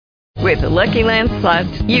With the Lucky Land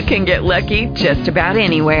Slots, you can get lucky just about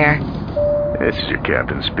anywhere. This is your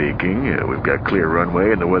captain speaking. We've got clear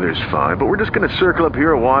runway and the weather's fine, but we're just going to circle up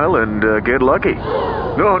here a while and get lucky.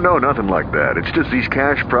 No, nothing like that. It's just these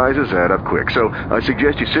cash prizes add up quick. So I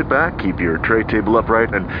suggest you sit back, keep your tray table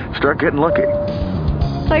upright, and start getting lucky.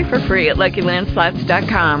 Play for free at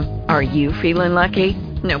LuckyLandSlots.com. Are you feeling lucky?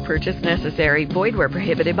 No purchase necessary. Void where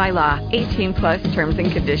prohibited by law. 18+ terms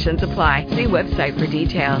and conditions apply. See website for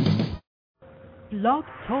details. Blog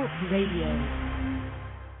Talk Radio.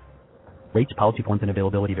 Rates, policy forms, and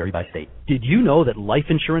availability vary by state. Did you know that life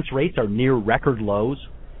insurance rates are near record lows?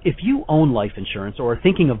 If you own life insurance or are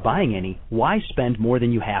thinking of buying any, why spend more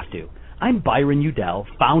than you have to? I'm Byron Udell,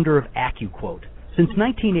 founder of AccuQuote. Since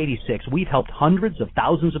 1986, we've helped hundreds of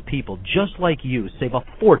thousands of people just like you save a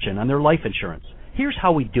fortune on their life insurance. Here's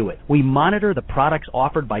how we do it. We monitor the products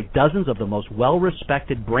offered by dozens of the most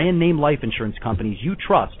well-respected brand-name life insurance companies you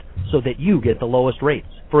trust so that you get the lowest rates.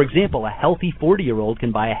 For example, a healthy 40-year-old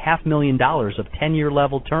can buy $500,000 of 10-year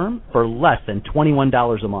level term for less than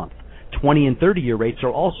 $21 a month. 20 and 30-year rates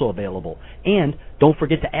are also available. And don't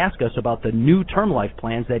forget to ask us about the new term life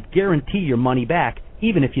plans that guarantee your money back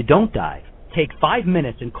even if you don't die. Take 5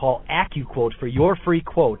 minutes and call AccuQuote for your free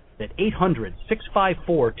quote at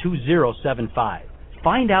 800-654-2075.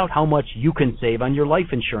 Find out how much you can save on your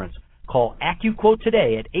life insurance. Call AccuQuote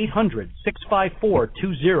today at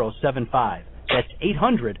 800-654-2075. That's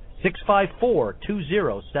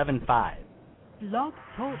 800-654-2075. Blog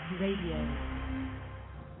Talk Radio.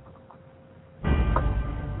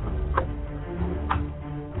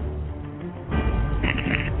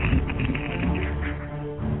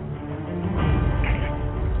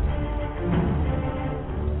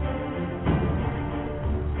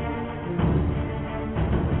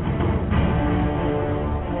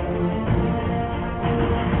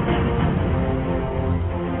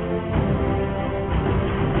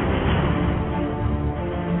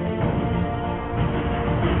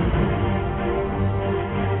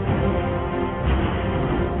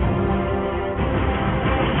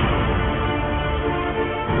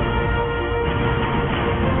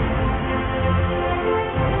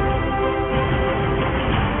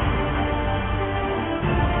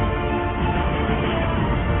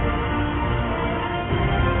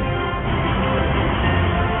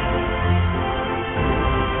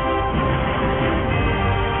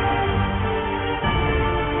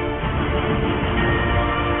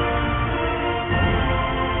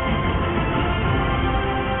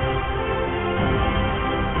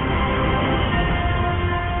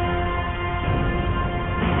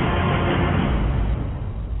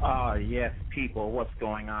 People, what's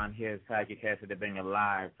going on? Here's Tiger Cassidy being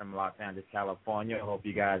live from Los Angeles, California. I hope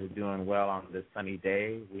you guys are doing well on this sunny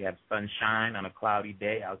day. We have sunshine on a cloudy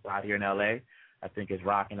day outside here in L.A. I think it's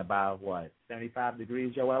rocking about, 75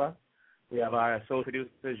 degrees, Joella? We have our associate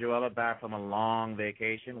producer, Joella, back from a long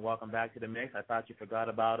vacation. Welcome back to the mix. I thought you forgot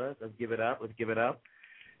about us. Let's give it up.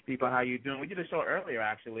 People, how you doing? We did a show earlier,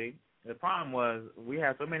 actually. The problem was we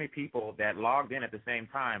had so many people that logged in at the same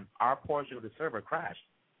time, our portion of the server crashed.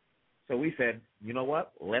 So we said, you know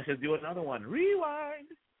what, let's just do another one. Rewind.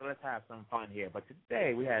 So let's have some fun here. But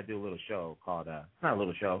today we had to do a little show called, not a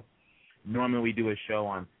little show. Normally we do a show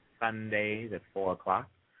on Sundays at 4 o'clock.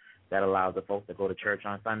 That allows the folks that go to church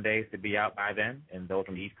on Sundays to be out by then, and those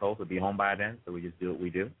from the East Coast will be home by then. So we just do what we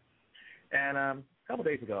do. And a couple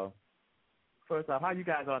days ago, first off, how you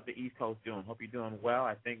guys on the East Coast doing? Hope you're doing well.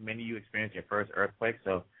 I think many of you experienced your first earthquake,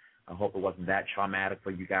 so I hope it wasn't that traumatic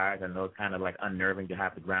for you guys. I know it's kind of like unnerving to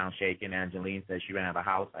have the ground shaking. Angeline says she ran out of the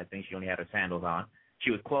house. I think she only had her sandals on.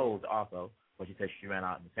 She was clothed also, but she said she ran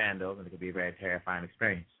out in the sandals, and it could be a very terrifying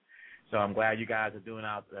experience. So I'm glad you guys are doing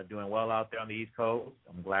well out there on the East Coast.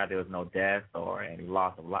 I'm glad there was no death or any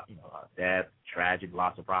loss of death, tragic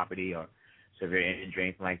loss of property, or severe injury,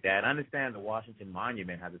 anything like that. I understand the Washington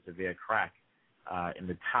Monument has a severe crack in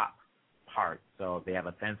the top part, so they have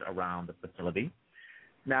a fence around the facility.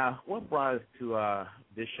 Now, what brought us to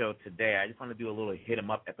this show today, I just want to do a little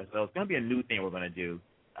hit-em-up episode. It's going to be a new thing we're going to do,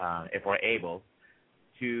 if we're able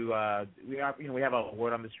to. We have a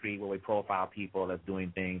word on the street where we profile people that's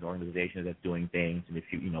doing things, organizations that's doing things. And if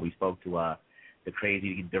we spoke to the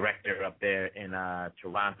crazy director up there in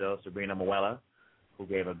Toronto, Sabrina Muella, who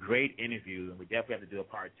gave a great interview. And we definitely have to do a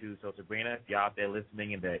part 2. So, Sabrina, if you're out there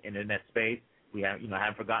listening in the internet space, we have, I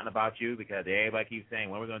haven't forgotten about you because everybody keeps saying,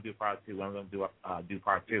 when we're going to do part 2, when we're going to do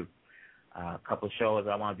part 2. A couple of shows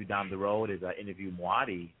I want to do down the road is interview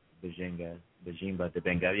Mwadi Bajinga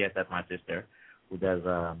Dibinga. Yes, that's my sister, who does,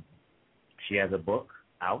 she has a book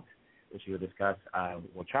out, which we'll discuss,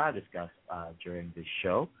 we'll try to discuss during this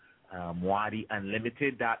show.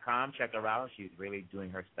 MwadiUnlimited.com. Check her out. She's really doing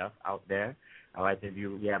her stuff out there. I like to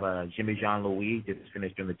view. We have Jimmy Jean-Louis just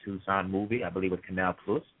finished doing the Tucson movie, I believe, with Canal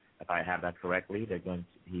Plus, if I have that correctly.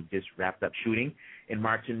 He just wrapped up shooting in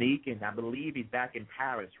Martinique, and I believe he's back in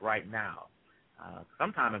Paris right now.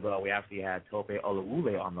 Some time ago, we actually had Tope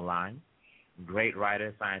Olawule on the line, great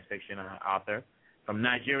writer, science fiction author from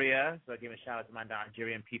Nigeria. So I give a shout out to my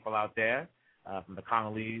Nigerian people out there, from the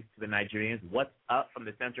Congolese to the Nigerians. What's up from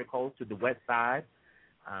the Central Coast to the West Side?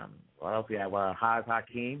 What else we have? Haz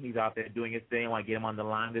Hakeem. He's out there doing his thing. I want to get him on the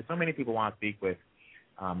line. There's so many people I want to speak with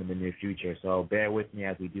in the near future. So bear with me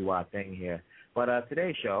as we do our thing here. But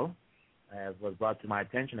today's show, as was brought to my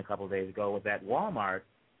attention a couple of days ago, was at Walmart.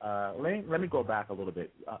 Let me go back a little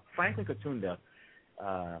bit. Franklin Katunda,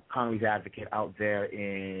 Congolese advocate out there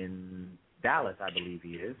in Dallas, I believe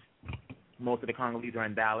he is. Most of the Congolese are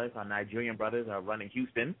in Dallas. Our Nigerian brothers are running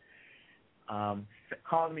Houston.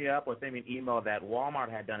 Called me up or sent me an email that Walmart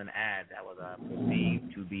had done an ad that was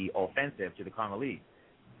perceived to be offensive to the Congolese.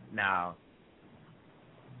 Now,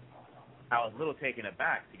 I was a little taken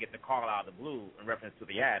aback to get the call out of the blue in reference to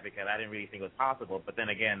the ad because I didn't really think it was possible. But then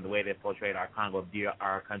again, the way they portrayed our country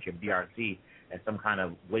of DRC as some kind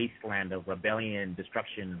of wasteland of rebellion,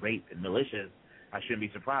 destruction, rape, and militias, I shouldn't be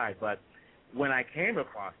surprised. But when I came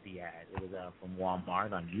across the ad, it was from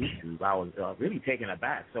Walmart on YouTube, I was really taken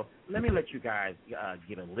aback. So let me let you guys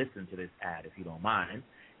get a listen to this ad, if you don't mind,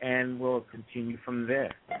 and we'll continue from there.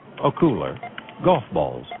 A cooler, golf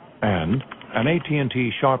balls, and an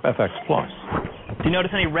AT&T Sharp FX Plus. Do you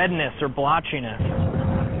notice any redness or blotchiness?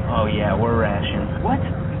 Oh, yeah, we're rationed. What?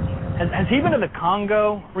 Has he been to the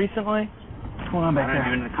Congo recently? What's going on back there?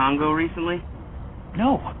 Have you been to the Congo recently?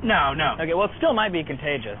 No. Okay, well, it still might be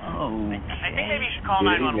contagious. Oh. I think maybe you should call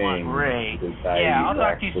 911. Great. Yeah, I'll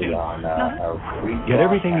talk to you soon. Get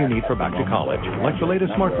everything you need for back to college, like the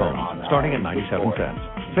latest smartphones, starting at 97 cents.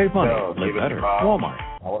 Save money, live better. Walmart.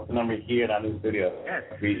 What's the number here in our new studio? Yes,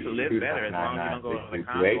 to live better as long as you don't go to the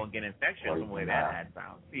Congo and get infection from the way that ad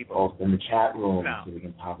sounds. People. In the chat room, so we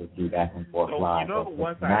can talk with you back and forth live. So,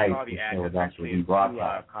 once I saw the ad, it was actually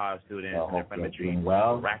college students in their elementary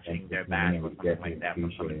ratcheting their back or something like that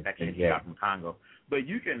from some infection he got from Congo. But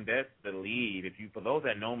you can best believe, for those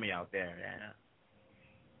that know me out there,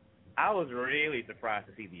 I was really surprised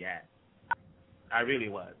to see the ad. I really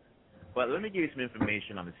was. But let me give you some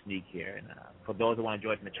information on the sneak here. And for those who want to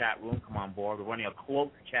join in the chat room, come on board. We're running a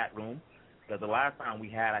closed chat room because the last time we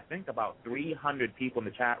had, I think, about 300 people in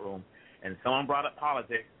the chat room, and someone brought up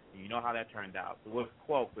politics. And you know how that turned out. So we're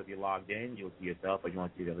closed. If you logged in, you'll see yourself, or you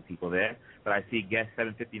want to see the other people there. But I see guest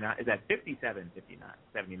 759. Is that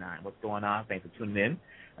 5779? What's going on? Thanks for tuning in.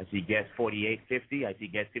 I see guest 4850. I see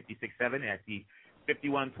guest 5670. I see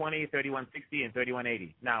 5120, 3160, and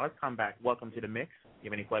 3180. Now, let's come back. Welcome to the mix. If you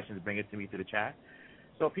have any questions, bring it to me through the chat.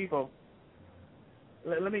 So, people,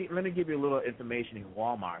 let me give you a little information in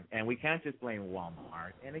Walmart. And we can't just blame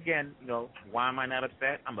Walmart. And, again, why am I not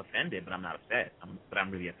upset? I'm offended, but I'm not upset. But I'm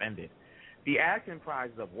really offended. The ad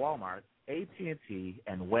comprises of Walmart, AT&T,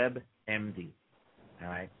 and WebMD. All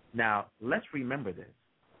right? Now, let's remember this.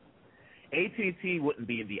 AT&T wouldn't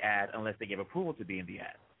be in the ad unless they give approval to be in the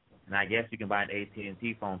ad. And I guess you can buy an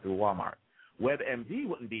AT&T phone through Walmart. WebMD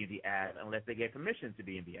wouldn't be in the ad unless they get permission to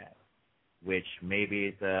be in the ad, which maybe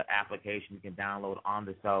it's an application you can download on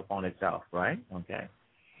the cell phone itself, right? Okay.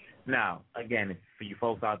 Now, again, for you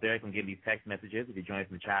folks out there, you can get these text messages if you join us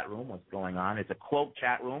in the chat room, what's going on. It's a cloaked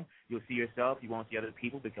chat room. You'll see yourself. You won't see other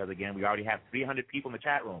people because, again, we already have 300 people in the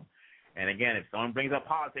chat room. And, again, if someone brings up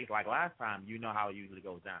politics like last time, you know how it usually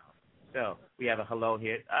goes down. So we have a hello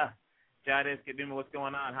here. Jadis, what's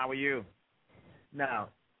going on? How are you? Now,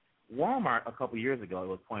 Walmart, a couple years ago, it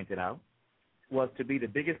was pointed out, was to be the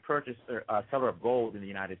biggest seller of gold in the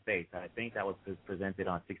United States. I think that was presented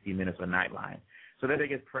on 60 Minutes or Nightline. So they're the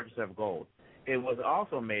biggest purchaser of gold. It was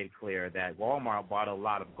also made clear that Walmart bought a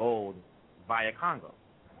lot of gold via Congo.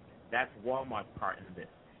 That's Walmart's part in this.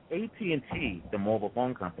 AT&T, the mobile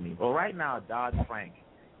phone company, well, right now, Dodd-Frank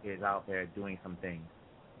is out there doing some things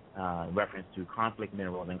in reference to conflict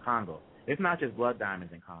minerals in Congo. It's not just blood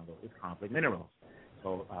diamonds in Congo. It's conflict minerals.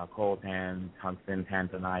 So coltan, tungsten,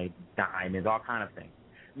 tanzanite, diamonds, all kind of things.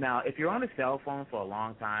 Now, if you're on a cell phone for a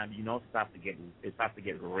long time, it starts to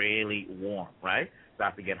get really warm, right? It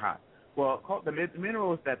starts to get hot. Well, the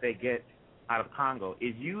minerals that they get out of Congo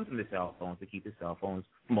is used in the cell phones to keep the cell phones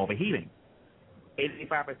from overheating.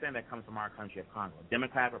 85% that comes from our country of Congo,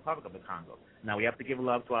 Democratic Republic of the Congo. Now, we have to give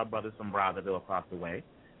love to our brothers from Brazzaville across the way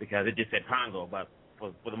because it just said Congo, but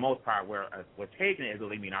for the most part, we're taking it as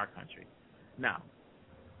really mean our country. Now,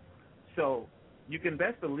 so you can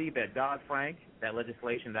best believe that Dodd-Frank, that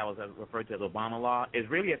legislation that was referred to as Obama law, is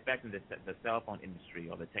really affecting the cell phone industry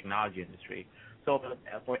or the technology industry. So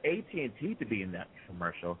for AT&T to be in that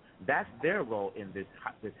commercial, that's their role in this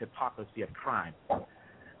hypocrisy of crime.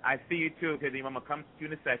 I see you, too, because I'm going to come to you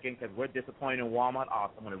in a second because we're disappointed in Walmart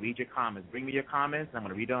also. I'm going to read your comments. Bring me your comments, and I'm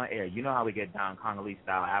going to read it on air. You know how we get down Congolese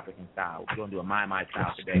style, African style. We're going to do a my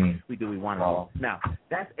style today. We do what we want to. Now,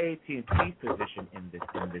 that's AT&T's position in this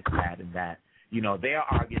ad and that. You know, they are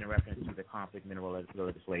arguing in reference to the conflict mineral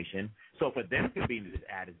legislation. So for them to be in this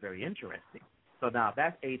ad is very interesting. So now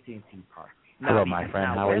that's AT&T's part. Now, hello, my friend.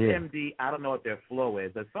 How are you? WebMD, I don't know what their flow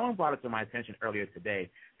is, but someone brought it to my attention earlier today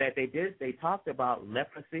that they talked about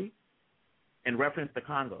leprosy in reference to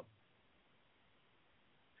Congo.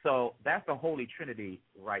 So that's the holy trinity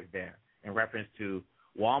right there in reference to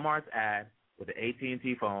Walmart's ad with the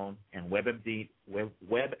AT&T phone and WebMD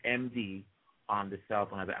on the cell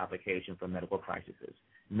phone as an application for medical crises.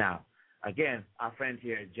 Now, again, our friend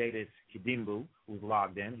here, Jadis Kidimbu, who's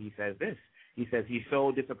logged in, he says this. He says he's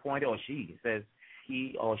so disappointed, or she says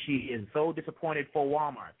he or she is so disappointed for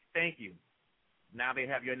Walmart. Thank you. Now they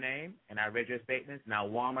have your name, and I read your statements. Now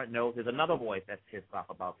Walmart knows there's another voice that's pissed off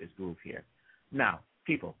about this groove here. Now,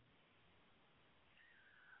 people,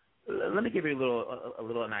 let me give you a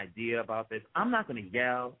little an idea about this. I'm not going to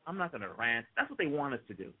yell. I'm not going to rant. That's what they want us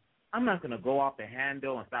to do. I'm not going to go off the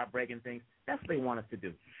handle and start breaking things. That's what they want us to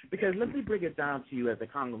do. Because let me bring it down to you as the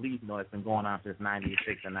Congolese know it's been going on since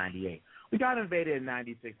 96 and 98. We got invaded in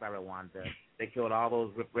 96 by Rwanda. They killed all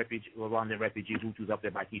those Rwandan refugee Hutus up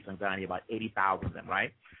there by Kisangani, about 80,000 of them,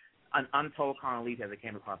 right? An untold Congolese as they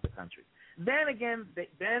came across the country. Then again,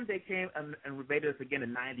 they came and invaded us again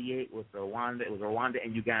in 98 with Rwanda. It was Rwanda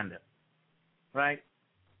and Uganda, right?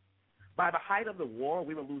 By the height of the war,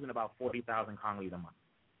 we were losing about 40,000 Congolese a month.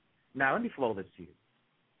 Now, let me flow this to you.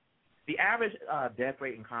 The average death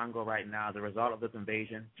rate in Congo right now as a result of this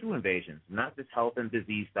invasion, 2 invasions, not this health and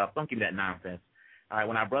disease stuff. Don't give me that nonsense. All right,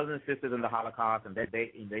 when our brothers and sisters in the Holocaust and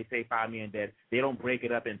they say 5 million dead, they don't break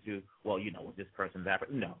it up into, well, you know, this person's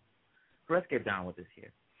African. No. Let's get down with this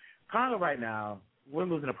here. Congo right now, we're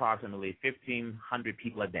losing approximately 1,500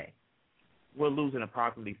 people a day. We're losing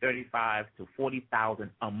approximately 35 to 40,000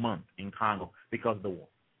 a month in Congo because of the war.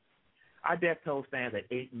 Our death toll stands at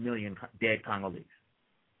 8 million dead Congolese.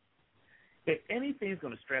 If anything's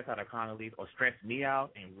going to stress out a Congolese or stress me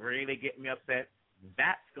out and really get me upset,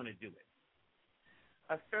 that's going to do it.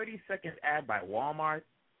 A 30-second ad by Walmart,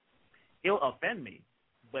 it'll offend me,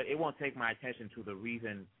 but it won't take my attention to the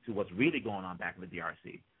reason, to what's really going on back in the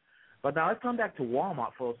DRC. But now let's come back to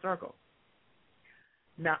Walmart full circle.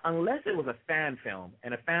 Now, unless it was a fan film,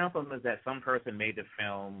 and a fan film is that some person made the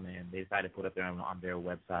film and they decided to put it there on their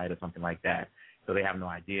website or something like that, so they have no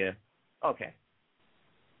idea, okay.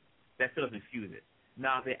 That still doesn't excuse it.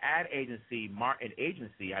 Now, the ad agency, Martin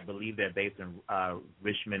Agency, I believe they're based in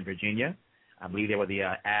Richmond, Virginia. I believe they were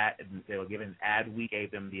they were given ad week,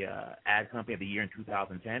 gave them the ad company of the year in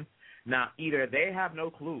 2010. Now, either they have no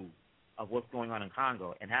clue of what's going on in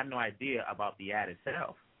Congo and have no idea about the ad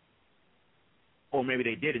itself, or maybe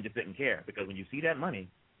they did and just didn't care, because when you see that money,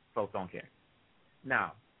 folks don't care.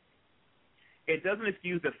 Now, it doesn't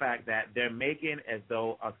excuse the fact that they're making as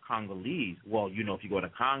though us Congolese, well, you know, if you go to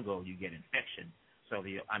Congo, you get infection. So,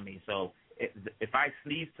 if I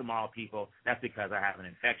sneeze tomorrow, people, that's because I have an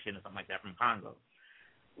infection or something like that from Congo.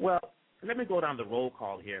 Well, let me go down the roll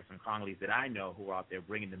call here, some Congolese that I know who are out there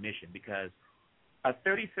bringing the mission, because a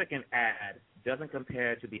 30-second ad doesn't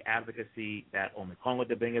compare to the advocacy that Omekongo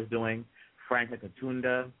Debing is doing, Franklin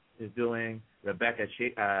Katunda is doing, Rebecca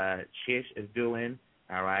Chish is doing,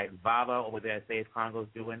 all right, Vava over there at Safe Congo is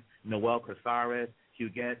doing, Noel Casares,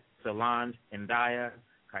 Huguette, Solange, Ndaya,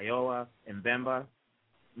 Kiowa, Mbemba,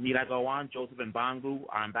 Nila Gowan, Joseph Mbangu,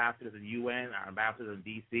 our ambassadors in the UN, our ambassadors in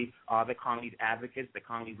D.C., all the Congolese advocates, the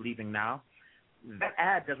Congolese leaving now. That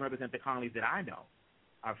ad doesn't represent the Congolese that I know.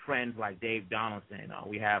 Our friends like Dave Donaldson,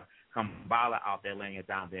 we have Kambala out there laying it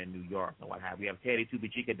down there in New York or what have we. We have Teddy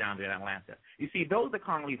Tubachika down there in Atlanta. You see, those are the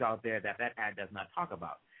Congolese out there that ad does not talk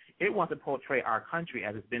about. It wants to portray our country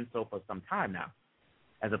as it's been so for some time now,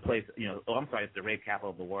 as a place, it's the rape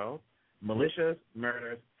capital of the world. Militias,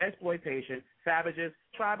 murders, exploitation, savages,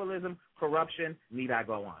 tribalism, corruption, need I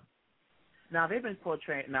go on. Now, they've been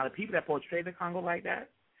portraying, the people that portray the Congo like that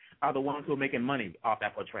are the ones who are making money off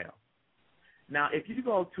that portrayal. Now, if you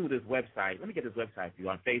go to this website, let me get this website for you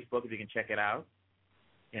on Facebook if you can check it out.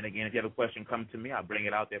 And again, if you have a question, come to me. I'll bring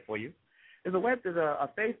it out there for you. There's a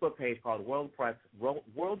Facebook page called World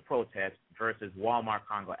Protest versus Walmart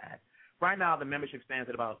Congo ad. Right now, the membership stands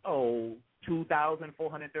at about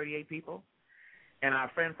 2,438 people. And our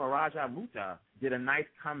friend Faraja Muta did a nice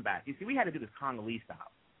comeback. You see, we had to do this Congolese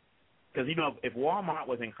style. Because, if Walmart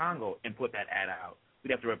was in Congo and put that ad out,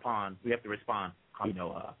 we'd have to respond, village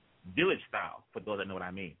style, for those that know what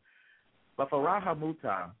I mean. But Faraja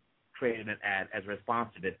Muta created an ad as a response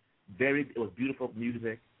to this. It was beautiful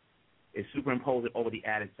music. It superimposed it over the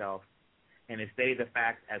ad itself. And it stated the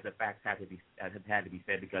facts as the facts had to be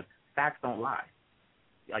said, because facts don't lie.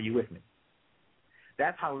 Are you with me?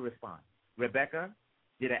 That's how we respond. Rebecca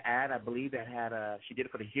did an ad, I believe, that had she did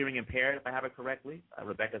it for the hearing impaired, if I have it correctly.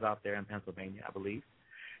 Rebecca's out there in Pennsylvania, I believe.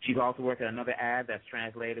 She's also working on another ad that's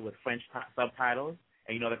translated with French subtitles.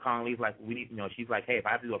 And the Congolese, she's like, hey, if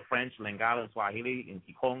I have to do a French, Lingala, and Swahili, and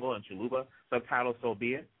Kikongo, and Chiluba subtitles, so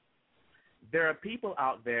be it. There are people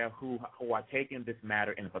out there who are taking this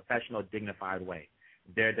matter in a professional, dignified way.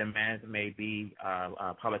 Their demands may be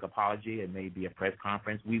a public apology. It may be a press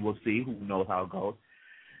conference. We will see. Who knows how it goes.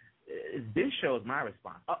 This shows my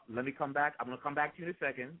response. Let me come back. I'm going to come back to you in a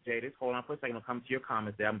second. Jadis, hold on for a second. I'll come to your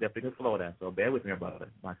comments there. I'm definitely going to flow that. So bear with me, brother,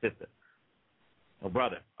 my sister. Oh,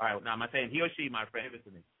 brother. All right, now am I saying he or she, my friend?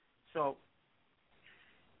 Listen to me. So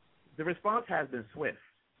the response has been swift.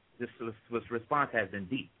 This response has been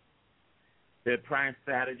deep. They're trying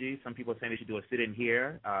strategies. Some people are saying they should do a sit-in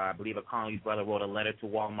here. I believe a Congolese brother wrote a letter to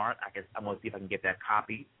Walmart. I'm going to see if I can get that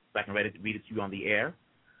copy so I can read it to you on the air.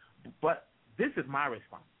 But this is my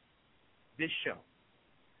response. This show.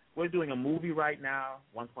 We're doing a movie right now,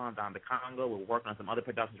 Once Upon a Time, the Congo. We're working on some other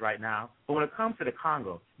productions right now. But when it comes to the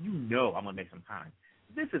Congo, I'm going to make some time.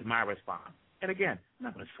 This is my response. And again, I'm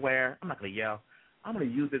not going to swear. I'm not going to yell. I'm going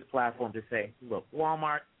to use this platform to say, look,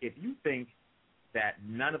 Walmart, if you think that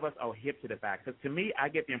none of us are hip to the fact, because to me, I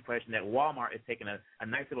get the impression that Walmart is taking a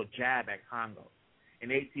nice little jab at Congo.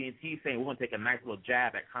 And AT&T saying we're going to take a nice little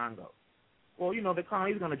jab at Congo. Well, the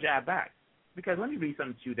Congolese are going to jab back. Because let me read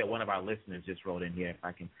something to you that one of our listeners just wrote in here, if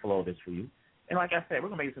I can flow this for you. And like I said, we're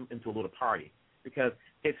going to make this into a little party. Because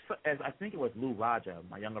as I think it was Lou Raja,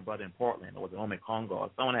 my younger brother in Portland, or was it Ome Congo,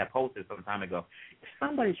 or someone had posted some time ago, if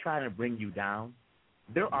somebody's trying to bring you down,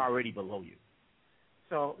 they're already below you.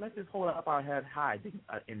 So let's just hold up our head high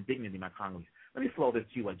in dignity, my Congolese. Let me flow this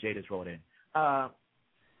to you, what Jadis wrote in.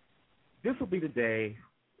 This will be the day,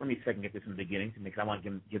 let me second get this in the beginning, because I want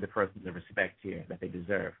to give the person the respect here that they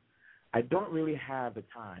deserve. I don't really have the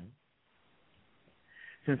time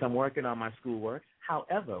since I'm working on my schoolwork.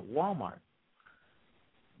 However, Walmart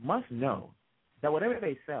must know that whatever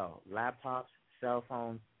they sell, laptops, cell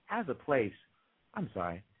phones, has a place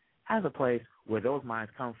where those mines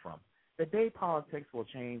come from. The day politics will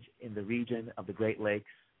change in the region of the Great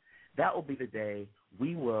Lakes, that will be the day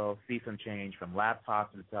we will see some change from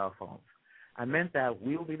laptops and cell phones. I meant that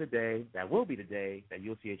will be the day that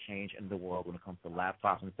you'll see a change in the world when it comes to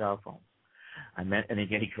laptops and cell phones. I meant, and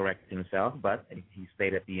again, he corrected himself, but he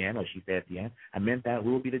stayed at the end, or she stayed at the end. I meant that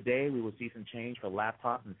will be the day we will see some change for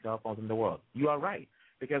laptops and cell phones in the world. You are right,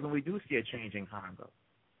 because when we do see a change in Congo,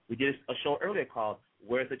 we did a show earlier called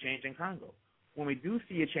Where's the Change in Congo? When we do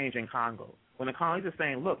see a change in Congo, when the Congolese are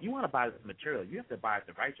saying, look, you want to buy this material, you have to buy it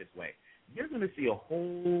the righteous way, you're going to see a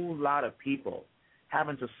whole lot of people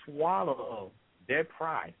having to swallow their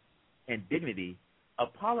pride and dignity,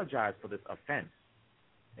 apologize for this offense,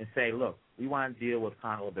 and say, look, we want to deal with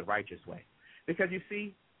Congo the righteous way. Because you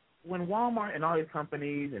see, when Walmart and all these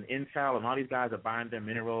companies and Intel and all these guys are buying their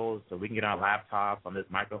minerals so we can get our laptops on this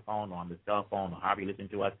microphone or on this cell phone or however you listen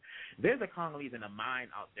to us, there's a Congolese in a mine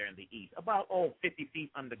out there in the east, about 50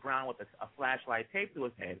 feet underground with a flashlight taped to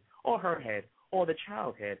his head or her head or the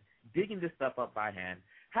child's head, digging this stuff up by hand,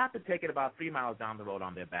 have to take it about 3 miles down the road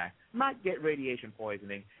on their back, might get radiation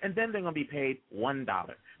poisoning, and then they're going to be paid $1.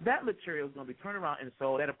 That material is going to be turned around and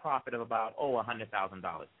sold at a profit of about,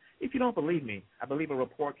 $100,000. If you don't believe me, I believe a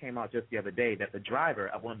report came out just the other day that the driver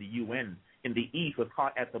of one of the UN in the east was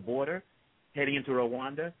caught at the border heading into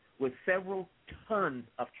Rwanda with several tons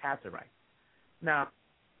of cassiterite. Now,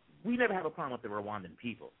 we never have a problem with the Rwandan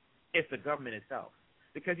people. It's the government itself.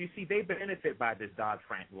 Because, you see, they benefit by this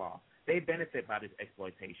Dodd-Frank law. They benefit by this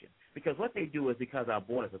exploitation. Because what they do is, because our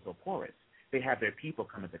borders are so porous, they have their people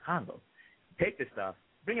come into Congo, take the stuff,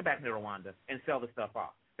 bring it back to Rwanda, and sell the stuff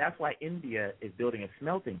off. That's why India is building a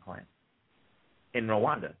smelting plant in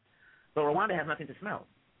Rwanda. But Rwanda has nothing to smelt.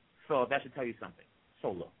 So that should tell you something.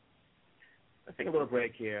 So look, let's take a little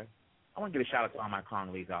break here. I want to give a shout out to all my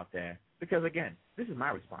Congolese out there. Because, again, this is my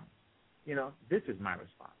response. This is my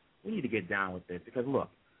response. We need to get down with this. Because, look,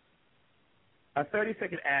 a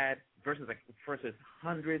 30-second ad versus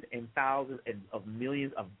hundreds and thousands of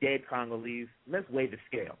millions of dead Congolese, let's weigh the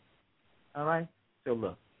scale. All right? So,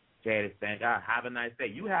 look, Jadis, thank God. Have a nice day.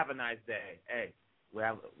 You have a nice day. Hey,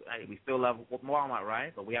 We still love Walmart,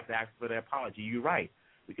 right? But we have to ask for their apology. You're right.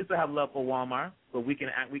 We can still have love for Walmart, but we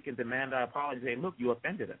can demand our apology. Say, look, you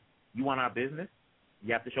offended us. You want our business?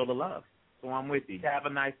 You have to show the love. So I'm with you. Have a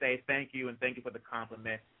nice day. Thank you, and thank you for the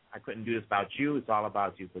compliment. I couldn't do this without you. It's all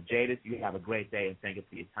about you. So, Jadis, you have a great day, and thank you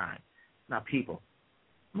for your time. Now, people,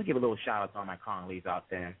 I'm going to give a little shout-out to all my Congolese out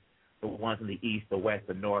there, the ones in the east, the west,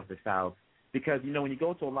 the north, the south, because, you know, when you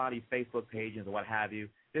go to a lot of these Facebook pages or what have you,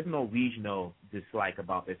 there's no regional dislike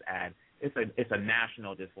about this ad. It's a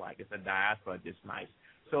national dislike. It's a diaspora dislike.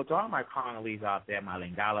 So to all my Congolese out there, my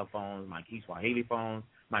Lingala phones, my Kiswahili phones,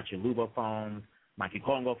 my Chiluba phones, my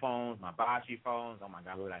Kikongo phones, my Bashi phones, oh, my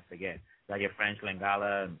God, who did I forget? Did I get French,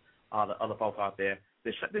 Lingala, and all the other folks out there?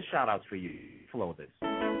 This shout-out's for you. Flow this.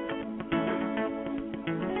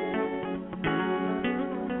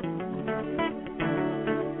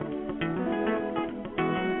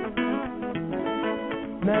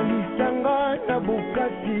 Nalisanga na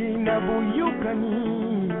bukasi na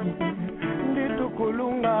buyukani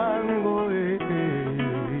nditukulunga ngoe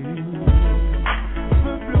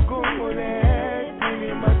peuple congolais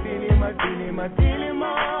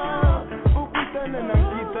tilima ukutana na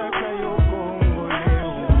kitaka yo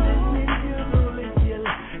congolais dans le ciel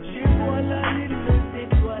je vois la lune des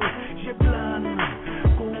étoiles je plane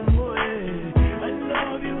congolais I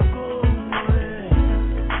love you congolais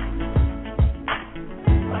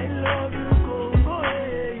I love you, Congo,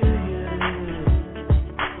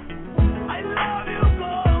 I love you,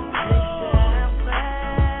 Congo.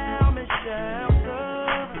 Mes chers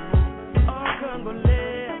frères, oh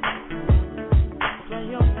Congolais,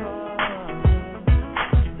 soyons forts.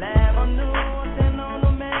 Lèvons-nous, tenons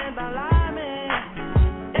nos mains dans la mer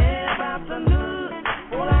et battons-nous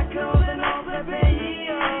pour la cause de notre pays.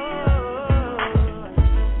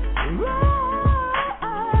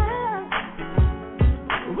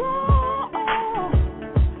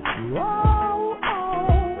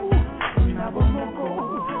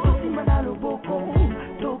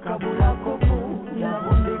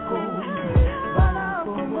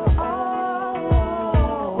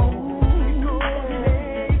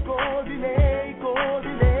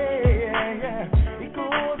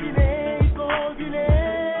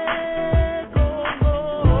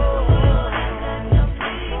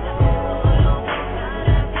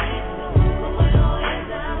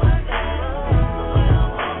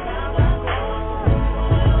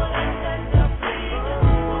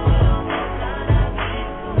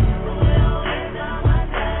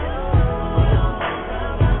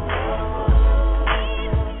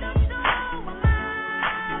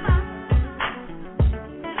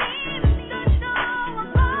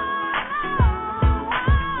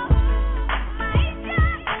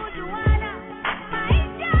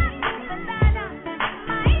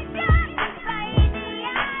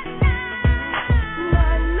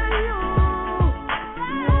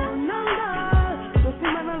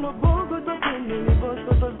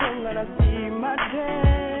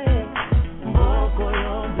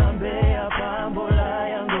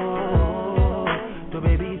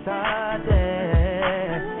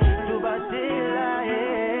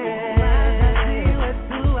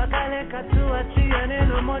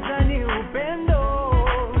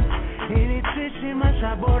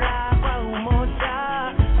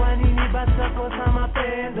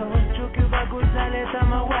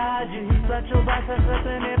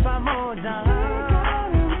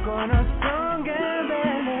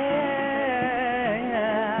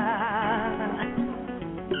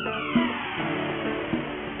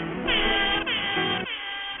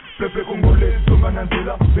 Pepe Congolais,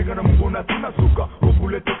 Somanandela, Vegana Mungona Tunasuka,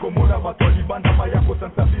 Opulete Komona, Batoli Banda, Mayako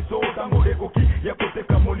Santa Fiso, Tango Ekoki,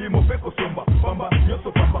 Yakoteka Molimo, Peko Somba, Bamba,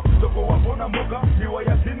 Yoso Pamba, Soko Wapona Moka,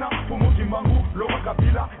 Iwayasina, Fumuki Mangu, Loma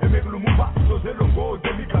Kabila, Emek Lumumba, José Longo,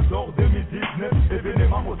 2014, 2019,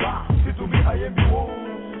 événement Rosa, Situmi Ayembiwo.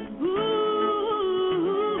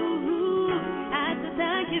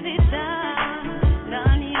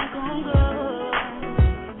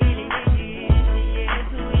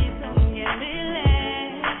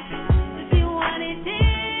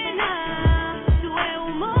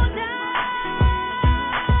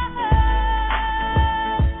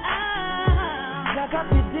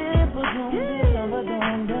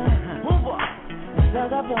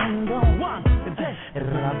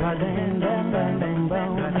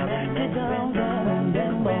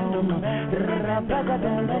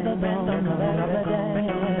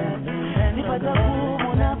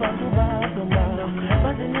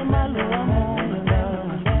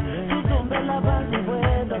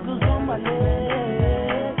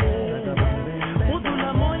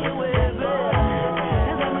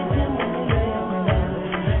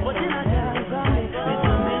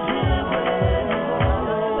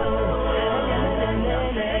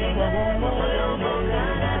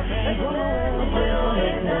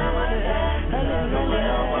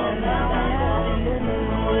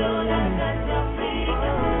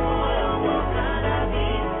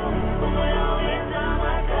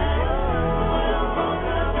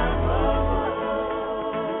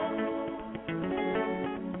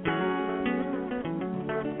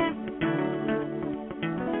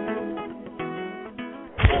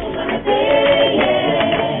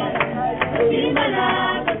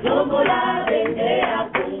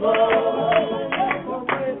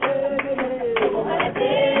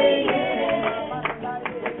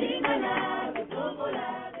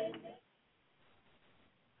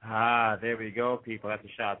 you go, people. That's a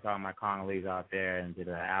shout out to all my Congolese out there and to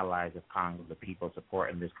the allies of Congo, the people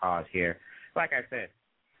supporting this cause here. Like I said,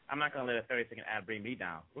 I'm not going to let a 30-second ad bring me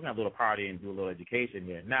down. We're going to have a little party and do a little education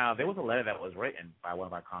here. Now, there was a letter that was written by one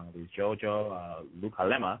of our Congolese, Jojo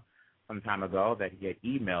Lukalema, some time ago that he had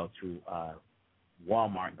emailed to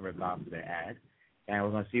Walmart in regards to their ad. And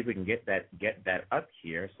we're going to see if we can get that up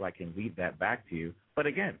here so I can read that back to you. But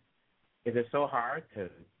again, is it so hard to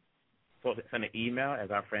send an email,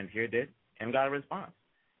 as our friend here did, and got a response?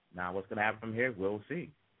 Now, what's going to happen from here, we'll see.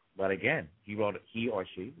 But again, he or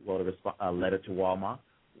she wrote a letter to Walmart.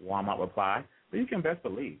 Walmart replied. But you can best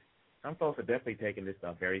believe some folks are definitely taking this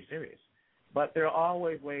stuff very serious. But there are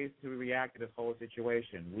always ways to react to this whole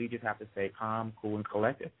situation. We just have to stay calm, cool, and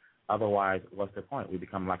collected. Otherwise, what's the point? We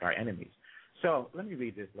become like our enemies. So let me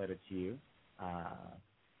read this letter to you.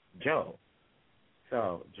 Joe.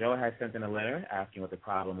 So Joe has sent in a letter asking what the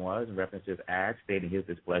problem was in reference to his ad, stating his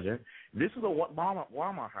displeasure. This is what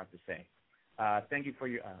Walmart has to say. Thank you for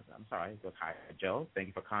your, I'm sorry, it goes, hi, Joe. Thank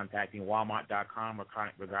you for contacting Walmart.com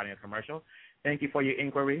regarding a commercial. Thank you for your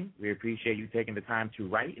inquiry. We appreciate you taking the time to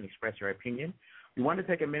write and express your opinion. We want to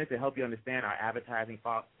take a minute to help you understand our advertising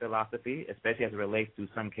philosophy, especially as it relates to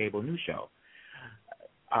some cable news show.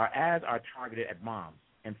 Our ads are targeted at moms,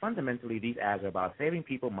 and fundamentally these ads are about saving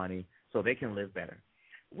people money so they can live better.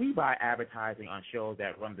 We buy advertising on shows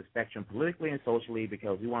that run the spectrum politically and socially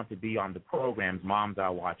because we want to be on the programs moms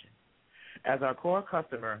are watching. As our core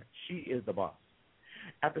customer, she is the boss.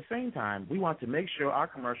 At the same time, we want to make sure our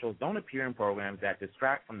commercials don't appear in programs that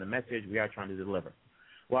distract from the message we are trying to deliver.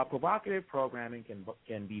 While provocative programming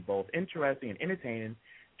can be both interesting and entertaining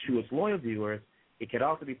to its loyal viewers, it can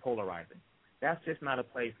also be polarizing. That's just not a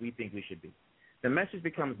place we think we should be. The message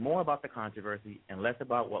becomes more about the controversy and less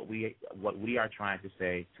about what we are trying to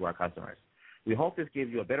say to our customers. We hope this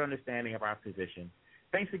gives you a better understanding of our position.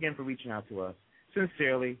 Thanks again for reaching out to us.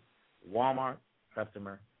 Sincerely, Walmart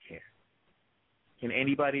Customer Care. Can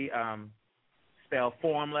anybody spell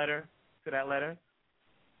form letter to that letter?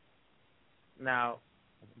 Now,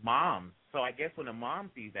 moms. So I guess when a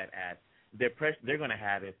mom sees that ad, they're going to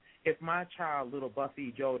have it. If my child, little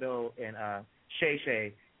Buffy, Jodo, and Shay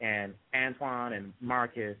Shay, and Antoine, and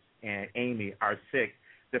Marcus, and Amy are sick,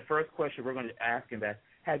 the first question we're going to ask them is,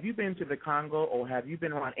 have you been to the Congo or have you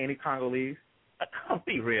been around any Congolese? Come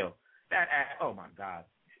be real. That ad, oh, my God.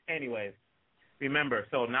 Anyways, remember,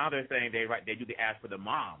 so now they're saying they do the ads for the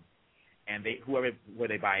mom, and where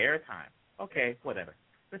they buy airtime. Okay, whatever.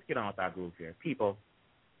 Let's get on with our groove here. People,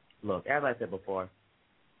 look, as I said before,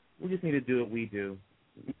 we just need to do what we do.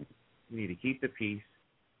 We need to keep the peace,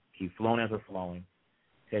 keep flowing as we're flowing,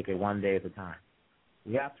 take it one day at a time.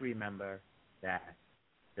 We have to remember that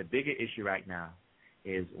the bigger issue right now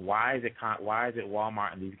is why is it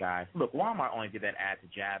Walmart and these guys? Look, Walmart only did that ad to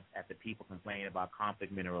jab at the people complaining about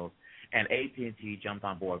conflict minerals, and AT&T jumped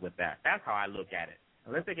on board with that. That's how I look at it.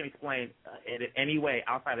 Unless they can explain it in any way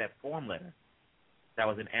outside of that form letter that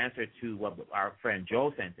was an answer to what our friend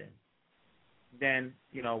Joe sent in, then,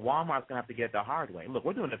 Walmart's going to have to get it the hard way. Look,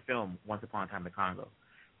 we're doing a film, Once Upon a Time in the Congo.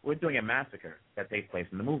 We're doing a massacre that takes place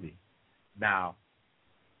in the movie. Now,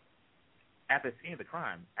 at the scene of the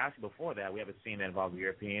crime, actually before that, we have a scene that involves a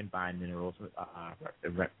European buying minerals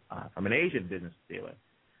from an Asian business dealer.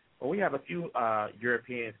 Well, we have a few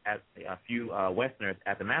Europeans, a few Westerners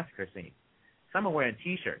at the massacre scene. Some are wearing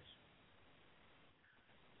T-shirts.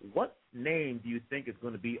 What name do you think is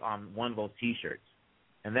going to be on one of those T-shirts?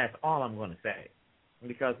 And that's all I'm going to say.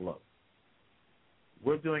 Because, look,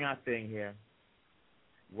 we're doing our thing here.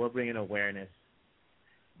 We're bringing awareness.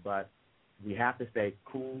 But we have to stay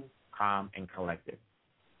cool, calm, and collected.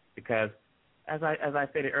 Because, as I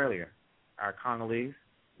stated earlier, our Congolese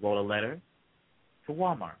wrote a letter to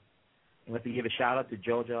Walmart. And we have to give a shout-out to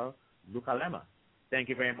Jojo Lukalema. Thank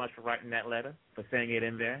you very much for writing that letter, for saying it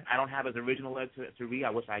in there. I don't have his original letter to read.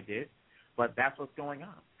 I wish I did. But that's what's going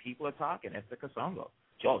on. People are talking. Esther Kasongo.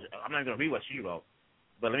 George, I'm not going to read what she wrote,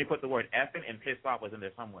 but let me put the word effing and pissed off was in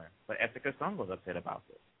there somewhere. But Esther Kasongo's upset about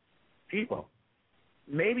this. People.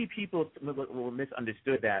 Maybe people will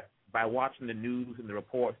misunderstood that by watching the news and the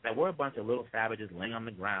reports that we're a bunch of little savages laying on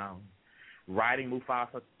the ground, riding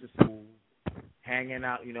Mufasa to school, hanging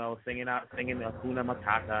out, singing Hakuna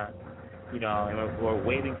Matata, and we're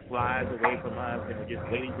waving flies away from us, and we're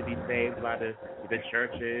just waiting to be saved by the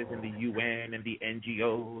churches and the UN and the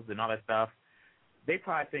NGOs and all that stuff. They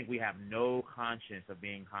probably think we have no conscience of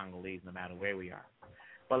being Congolese no matter where we are.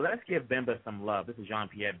 But let's give Bemba some love. This is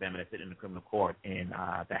Jean-Pierre Bemba that's sitting in the criminal court in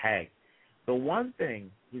The Hague. The one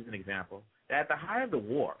thing, here's an example, that at the height of the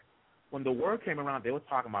war, when the word came around, they were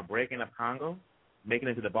talking about breaking up Congo, making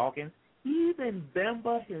it to the Balkans. Even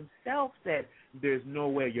Bemba himself said there's no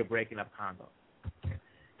way you're breaking up Congo.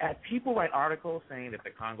 As people write articles saying that the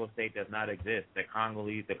Congo state does not exist, that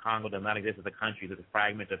the Congo does not exist as a country, that it's a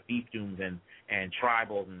fragment of fiefdoms and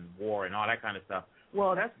tribals and war and all that kind of stuff,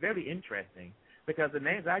 well, that's very interesting because the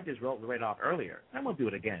names I just read off earlier, I'm going to do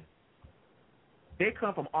it again. They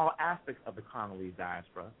come from all aspects of the Congolese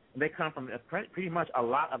diaspora, and they come from pretty much a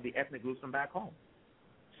lot of the ethnic groups from back home.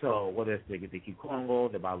 So whether it's the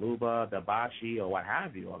Kikongo, the Baluba, the Bashi, or what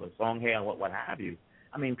have you, or the Songhe, or what have you,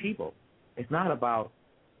 I mean, people, it's not about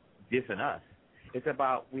this and us. It's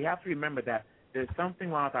about, we have to remember that there's something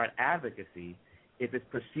wrong with our advocacy if it's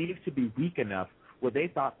perceived to be weak enough where they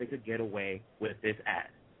thought they could get away with this ad.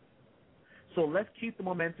 So let's keep the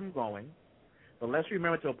momentum going, but let's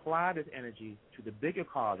remember to apply this energy to the bigger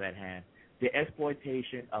cause at hand, the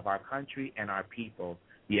exploitation of our country and our people,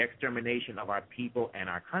 the extermination of our people and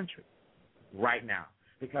our country right now.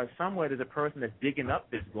 Because somewhere there's a person that's digging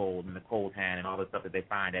up this gold in the cold hand and all the stuff that they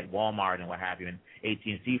find at Walmart and what have you, and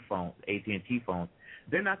AT&T phones.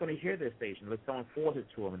 They're not going to hear this station unless someone forces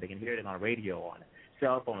it to them and they can hear it on a radio or on a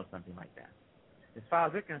cell phone or something like that. As far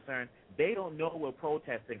as they're concerned, they don't know we're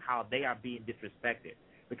protesting how they are being disrespected.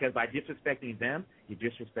 Because by disrespecting them, you're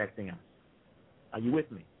disrespecting us. Are you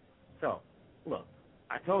with me? So, look,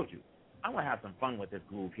 I told you, I'm going to have some fun with this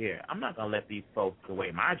groove here. I'm not going to let these folks take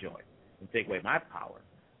away my joy and take away my power.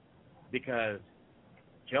 Because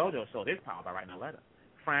JoJo showed his power by writing a letter.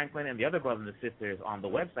 Franklin and the other brothers and sisters on the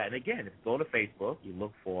website. And again, if you go to Facebook, you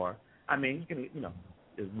look for, you can,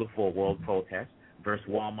 look for World Protest versus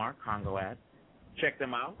Walmart, Congo ad. Check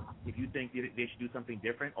them out. If you think they should do something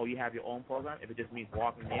different or you have your own program, if it just means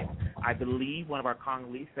walking in. I believe one of our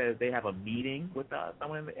Congolese says they have a meeting with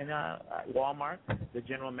someone in Walmart, the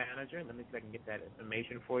general manager. Let me see if I can get that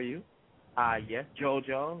information for you. Yes,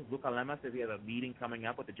 Jojo Lukalema says he has a meeting coming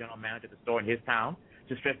up with the general manager of the store in his town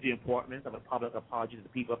to stress the importance of a public apology to the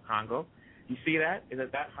people of Congo. You see that? Is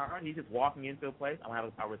it that hard? He's just walking into a place. I'm going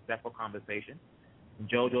to have a respectful conversation. And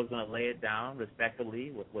Jojo's going to lay it down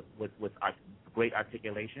respectfully with great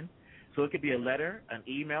articulation. So it could be a letter, an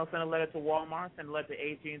email, send a letter to Walmart, send a letter to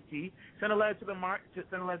AT&T, send a letter to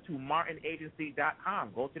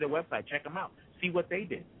martinagency.com. Go to their website, check them out, see what they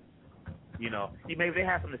did. Maybe they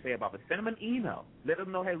have something to say about it. Send them an email. Let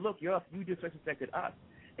them know, hey, look, you just disrespected us.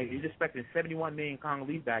 And you're disrespecting 71 million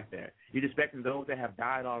Congolese back there. You're disrespecting those that have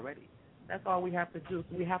died already. That's all we have to do.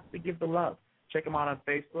 So we have to give the love. Check them out on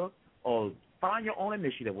Facebook or find your own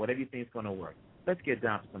initiative, whatever you think is going to work. Let's get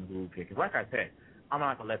down to some groove here. Because like I said, I'm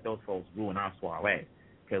not going to let those folks ruin our soiree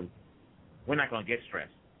because we're not going to get stressed.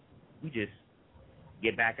 We just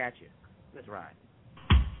get back at you. Let's ride.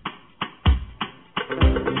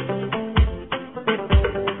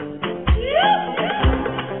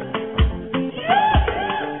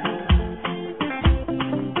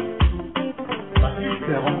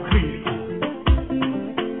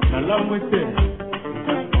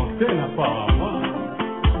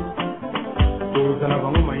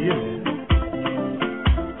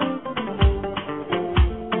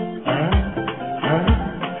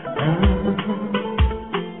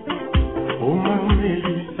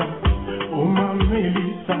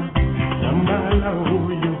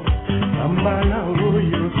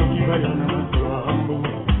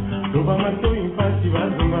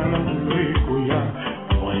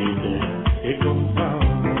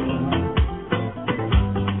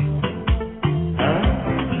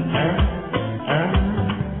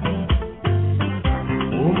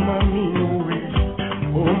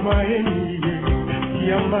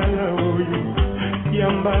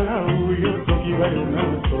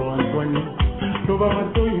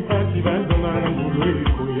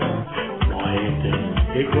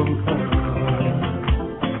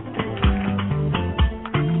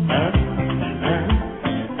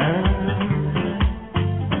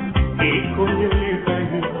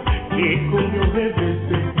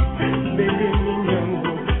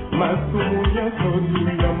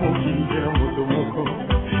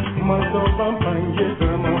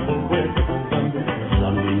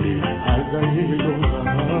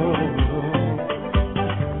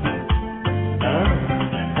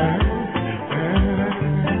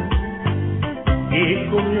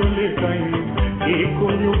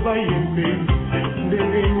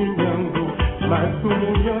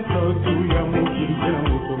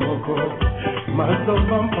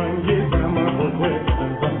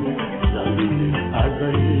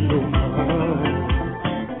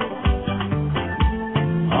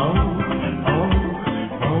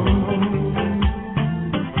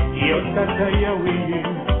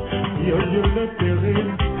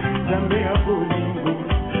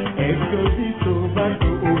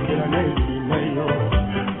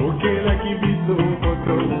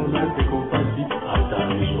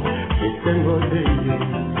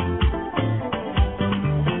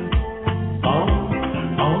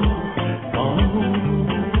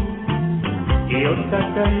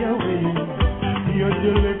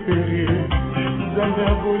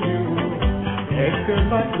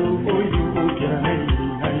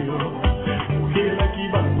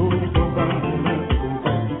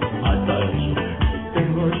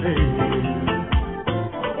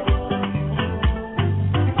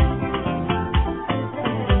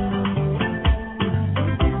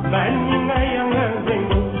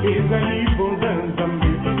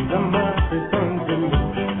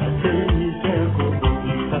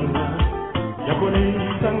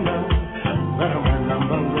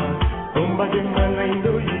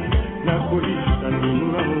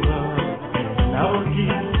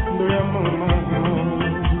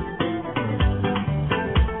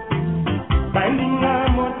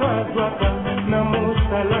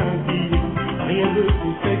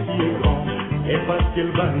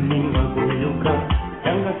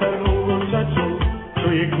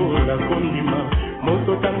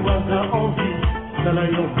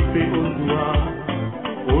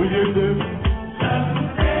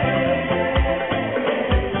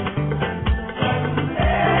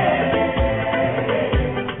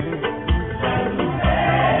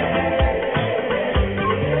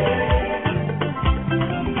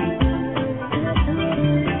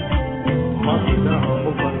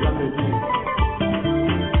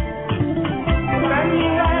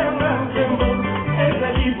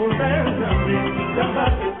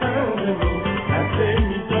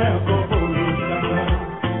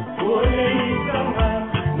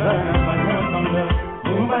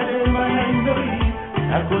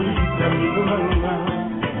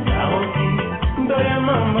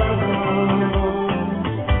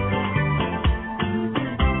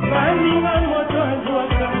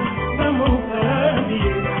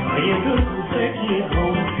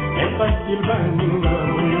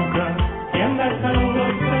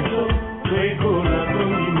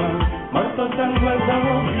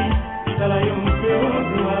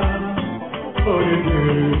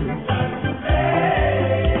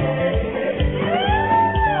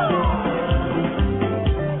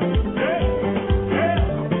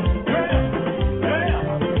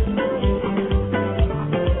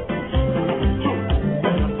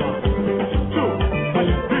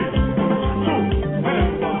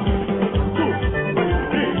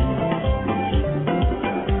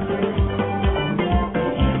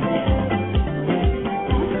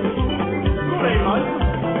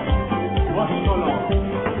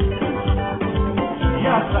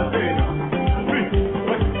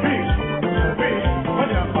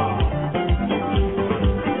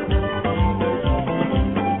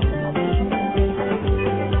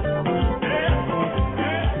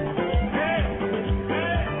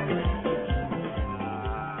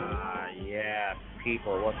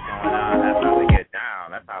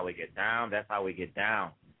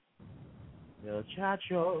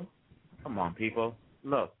 Come on, people.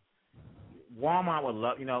 Look, Walmart would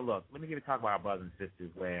love, look, let me talk about our brothers and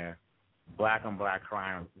sisters where black on black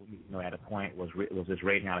crime, at a point was just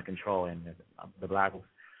raging out of control, and the black,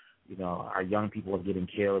 our young people were getting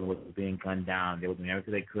killed and was being gunned down. They were doing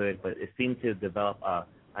everything they could, but it seemed to develop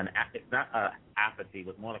it's not an apathy,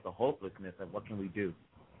 but more like a hopelessness of what can we do.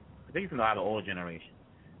 I think it's from a lot of the older generation.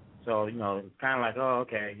 So, it's kind of like, oh,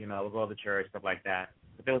 okay, we'll go to church, stuff like that.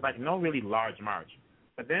 But there was like no really large march.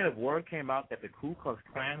 But then if word came out that the Ku Klux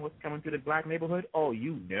Klan was coming through the black neighborhood, folks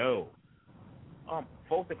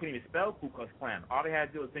that couldn't even spell Ku Klux Klan, all they had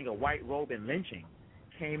to do was think a white robe and lynching,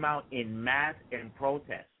 came out in mass and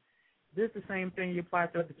protest. This is the same thing you apply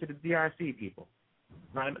to the DRC people.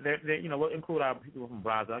 Now, we'll include our people from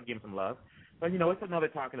Brazil, give them some love. But, it's another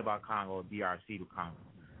talking about Congo, DRC to Congo.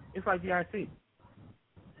 It's like DRC.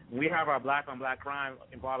 We have our black-on-black crime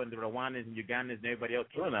involving the Rwandans and Ugandans and everybody else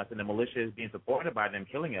killing us, and the militia is being supported by them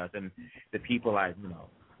killing us, and the people I'm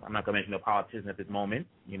not going to mention the politicians at this moment,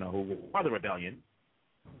 who are the rebellion,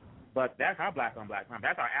 but that's our black-on-black crime.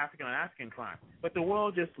 That's our African-on-African crime. But the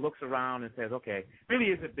world just looks around and says, okay, really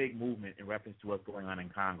is a big movement in reference to what's going on in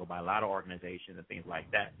Congo by a lot of organizations and things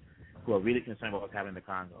like that who are really concerned about what's happening in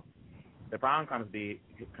Congo. The problem comes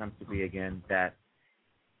to be again that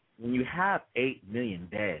when you have 8 million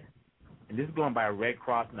dead, and this is going by Red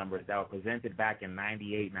Cross numbers that were presented back in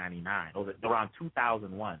 98, 99, or around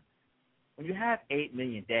 2001, when you have 8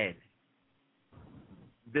 million dead,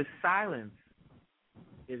 the silence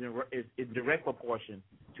is in direct proportion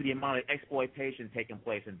to the amount of exploitation taking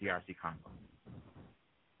place in DRC Congo.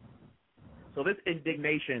 So this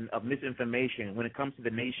indignation of misinformation when it comes to the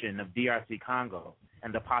nation of DRC Congo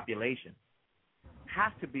and the population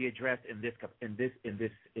has to be addressed in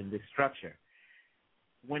this structure.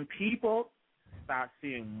 When people start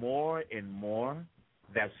seeing more and more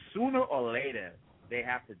that sooner or later they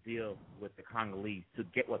have to deal with the Congolese to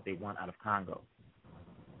get what they want out of Congo.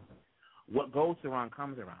 What goes around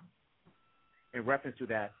comes around. In reference to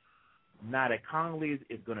that, now the Congolese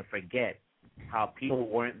is going to forget how people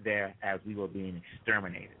weren't there as we were being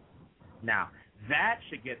exterminated. Now, that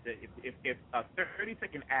should get if a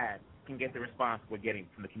 30-second ad can get the response we're getting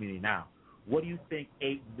from the community now, what do you think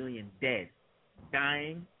 8 million dead,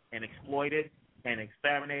 dying, and exploited, and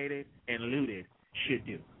exterminated, and looted should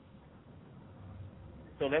do?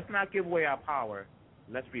 So let's not give away our power.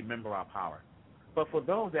 Let's remember our power. But for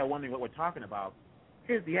those that are wondering what we're talking about,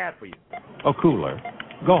 here's the ad for you. A cooler,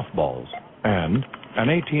 golf balls, and an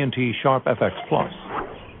AT&T Sharp FX Plus.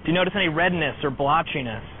 Do you notice any redness or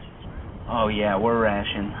blotchiness? Oh, yeah, we're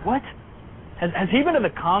rationed. What? Has he been to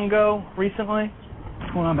the Congo recently?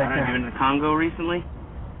 What's going on back there? Have you been to the Congo recently?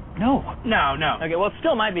 No. Okay, well, it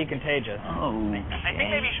still might be contagious. Oh. I think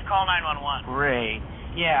maybe you should call 911. Great.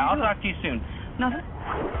 Yeah, I'll talk to you soon. Nothing?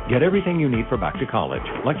 Get everything you need for back to college,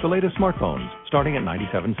 like the latest smartphones, starting at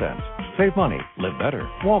 97 cents. Save money, live better.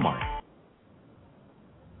 Walmart.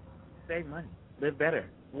 Save money, live better.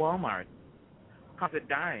 Walmart. Comes at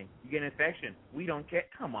dying, you get an infection. We don't care.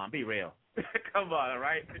 Come on, be real. Come on, all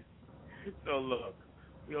right? So look,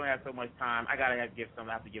 we don't have so much time. I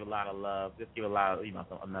have to give a lot of love. Just give a lot of,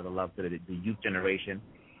 another love to the youth generation.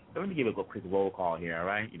 So let me give a quick roll call here, all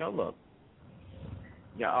right? Look,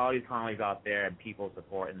 you got all these Congolese out there and people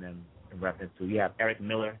supporting them in reference to. You have Eric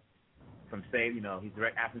Miller from Save, he's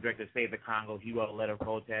acting director of Save the Congo. He wrote a letter of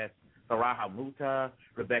protest. Faraha Muta,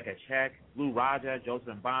 Rebecca Check, Lou Raja,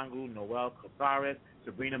 Joseph Mbangu, Noel Casares,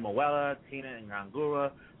 Sabrina Moella, Tina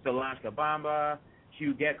Ngangura, Solange Kabamba,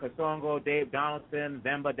 Huguette Kasongo, Dave Donaldson,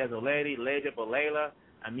 Vemba Desolati, Leja Balela,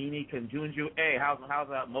 Amini Kanjunju. Hey, how's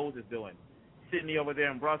Moses doing? Sydney over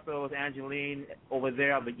there in Brussels, Angeline over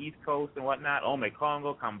there on the East Coast and whatnot, Ome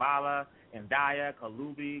Congo, Kambala, Ndaya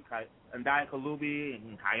Kalubi, and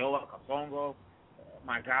Kayola Kasongo.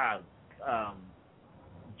 My God.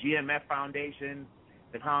 GMF Foundation,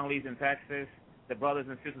 the Congolese in Texas, the brothers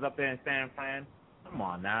and sisters up there in San Fran. Come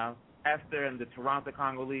on now. Esther and the Toronto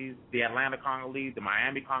Congolese, the Atlanta Congolese, the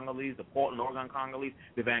Miami Congolese, the Portland, Oregon Congolese,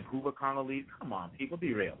 the Vancouver Congolese. Come on, people,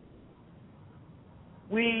 be real.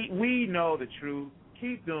 We know the truth.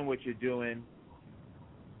 Keep doing what you're doing.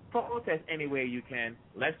 Protest any way you can.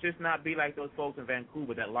 Let's just not be like those folks in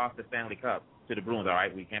Vancouver that lost the Stanley Cup to the Bruins, all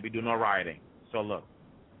right? We can't be doing no rioting. So, look,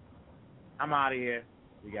 I'm out of here.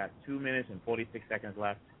 We got 2 minutes and 46 seconds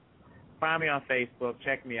left. Find me on Facebook.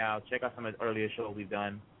 Check me out. Check out some of the earlier shows we've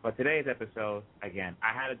done. But today's episode, again,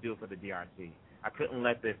 I had to do it for the DRC. I couldn't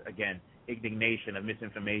let this, again, indignation of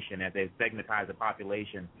misinformation as they segmentize the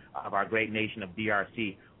population of our great nation of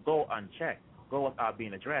DRC go unchecked, go without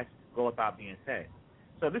being addressed, go without being said.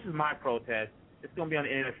 So this is my protest. It's going to be on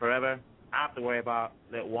the internet forever. I have to worry about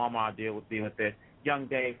let Walmart deal with this. Young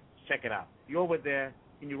Dave, check it out. You're over there.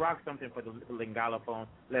 Can you rock something for the Lingala phone?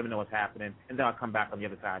 Let me know what's happening, and then I'll come back on the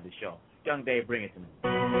other side of the show. Young Dave, bring it to me.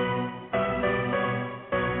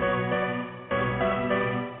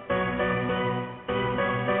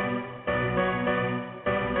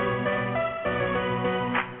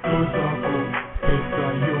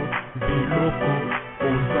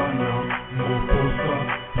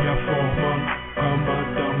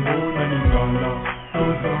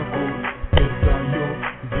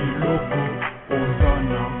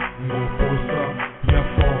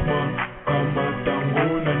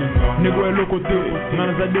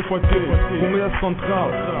 Congolese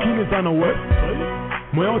Central, Kineza na West.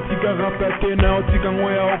 Moya otika rapete na otika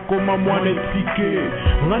ngoya okoma mwana etike.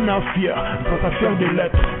 Ngana fier, ça faire des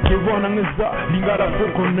lettres. Devoir nangeza, lingala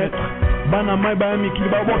faut connaître. Bana mai ba mikili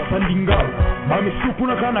ba boxa lingala. Ba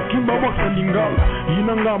misukuna kana kimba boxa lingala.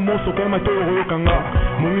 Yinanga moso kama toro yokanga.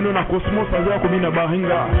 Mumino na cosmos aza komina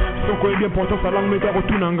baringa. Soko est bien pourtant sa langue meta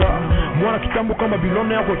kotunanga. Mwana kitambo kama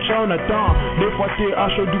bilone yako chao na temps. Des fois T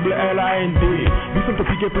H O double L A N D. Biso to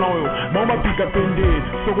piquer plan yo. Bamba pika pende.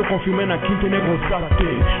 Soko confirmer na kinte negro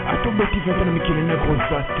sate. Ato beti fete na mikili negro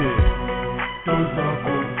sate.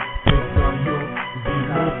 Tozako pesa yo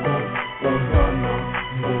biloko ozana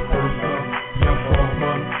ngokosa ya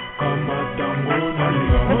forman kama tango na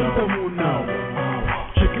liga. Monao.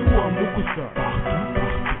 Cheki wa mukusa.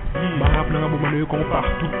 Barap nanga bomano comme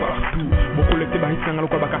partout. Mon collecte bahit sanga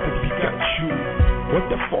lokwa baka Pikachu. What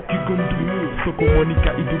the fuck you gonna do? Soko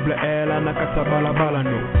Monica I double L anakasa bala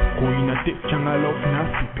no. Ko inate changa love na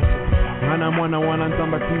sipe. ngana mwana wana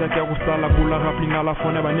nzamba tinda kya kusala kula raplinga la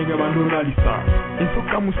fone banege bandonalisa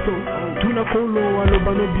ensoka muso tuna kolo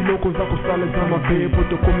aloba no biloko za kusala za mabe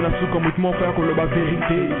poto comme la suka mutima fa koloba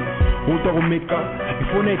vérité otaromeka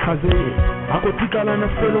ifone écraser akotikala na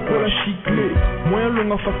felo kola chicle moyen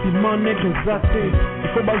longa facilement netre zate il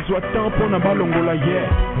faut bazwa temps pona balongola hier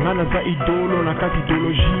ngana za idolo na kati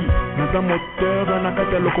idéologie na za moteur na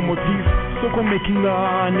kati locomotive soko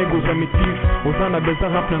mekinga negoza motif ozana beza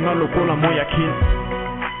rap na lokola moya kin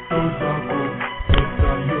ozako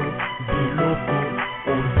pesa yo biloko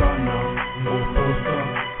ozana ngoposa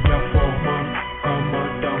ya forma kama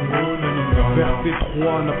tango na lingala verset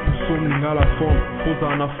 3 na puso lingala fond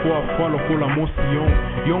poza na foi lokola mosion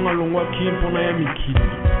yonga longwa kin pona ya mikili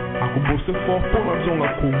akobose fort pona zonga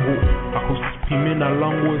Congo akosexprimer na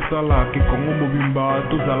langue esala ke Congo mobimba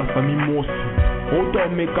tozala famille mosi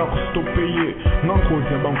otomeka kustope ye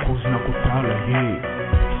ngankozi abankozi na kotala ye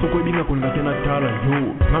soko ebinga kolinga te na tala yo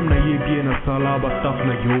ngam na ye bien na sala bastaf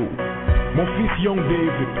na yo mon fils Young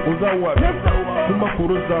David ozawa kuma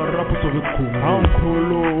kuroza rapo sove Congo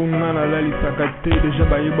ankolo ngana lalisaka te deja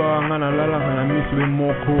bayeba ngana lalaka na miso be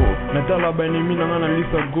moko natala banemi na ngana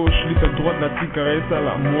lisa gauche lisa droite na tikara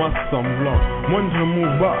esala moi semblant moindre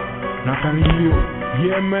mouva na kanilio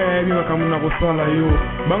yeme bimaka muna kosala yo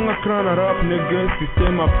banga krana rap nege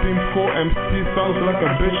system a pimp 4 MC sounds like a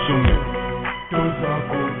bitch to me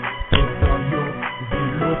tozako pesa yo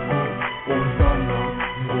biloko ozana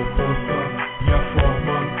ngoposa ya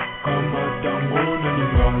forma kama tango na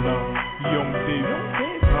lingala Young Dave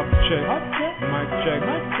rap check mic check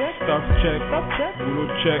staff check boulot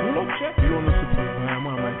check you know se prépare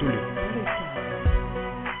moi ma tole.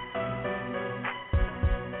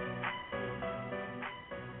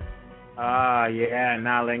 Yeah,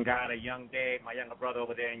 now Lingala, Young Dave, my younger brother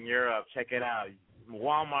over there in Europe. Check it out.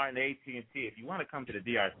 Walmart and AT&T. If you want to come to the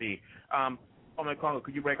DRC, my Congo,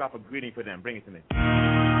 could you break off a greeting for them? Bring it to me.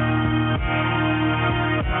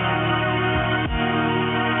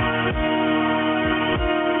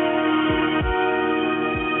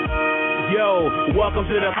 Yo, welcome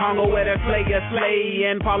to the Congo where the players slay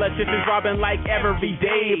and politicians robbing like every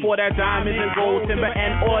day for their diamonds and gold, timber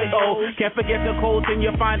and oil. Can't forget the codes and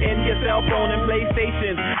you find in your cell phone and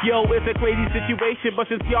PlayStation. Yo, it's a crazy situation, but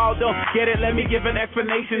since y'all don't get it, let me give an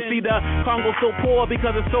explanation. See, the Congo's so poor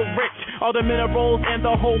because it's so rich. All the minerals and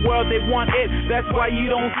the whole world, they want it. That's why you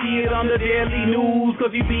don't see it on the daily news,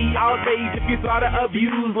 cause you be outraged if you saw the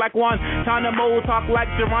abuse. Like one Tanamo talk like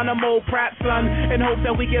Geronimo Pratt's son in hopes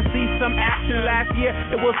that we can see some action. Last year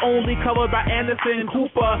it was only covered by Anderson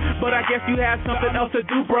Cooper, but I guess you had something else to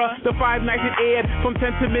do, bruh. The 5 nights it aired from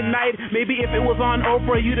 10 to midnight. Maybe if it was on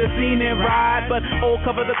Oprah you'd have seen it ride, but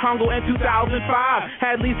covered the Congo in 2005.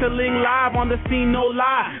 Had Lisa Ling live on the scene, no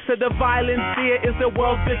lie. Said the violence here is the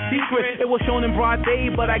world's big secret. It was shown in broad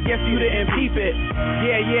day, but I guess you didn't peep it.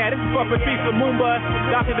 Yeah, this is for Patrice Lumumba,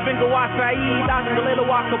 Dr. Davinga Wasai, Dr. Galila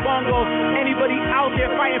Wakabongo. Anybody out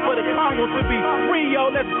there fighting for the Congo to be free,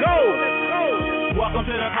 yo, let's go. Welcome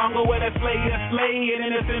to the Congo where the slayers slay and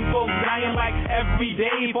innocent folks dying like every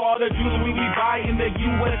day for all the jewelry we buy in the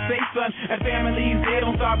USA, son. And families, they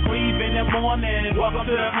don't stop grieving in the morning.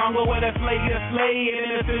 Welcome to the Congo where the slayers slay and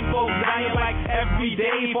innocent folks dying like every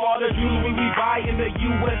day for all the jewelry we buy in the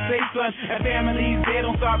USA, son. And families, they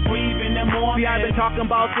don't stop grieving in the morning. See, I've been talking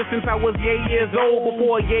about this since I was 8 years old,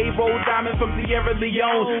 before Ye rolled diamonds from Sierra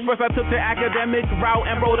Leone. First I took the academic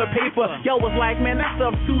route and wrote a paper. Yo was like, man, that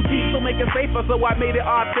stuff's too deep, so make it safer. So I made it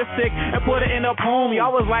artistic and put it in a poem. Y'all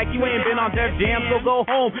was like, you ain't been on Def Jam, so go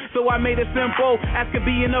home. So I made it simple, as could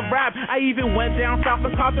be in a rap. I even went down south and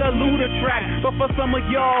caught the Luda track. But for some of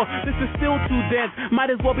y'all, this is still too dense. Might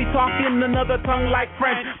as well be talking another tongue like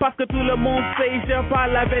French. Parce que tout le monde sait, je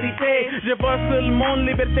parle la vérité. Je veux seulement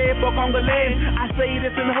liberté pour Congolais. I say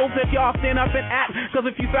this in hopes that y'all stand up and act. Cause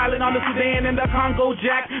if you silent on the Sudan and the Congo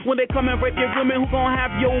Jack, when they come and rape your women, who gon'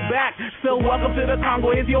 have your back? So welcome to the Congo,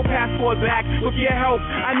 here's your passport back. With your help,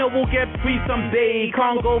 I know we'll get free someday.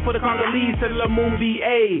 Congo for the Congolese, to the Lumumbi,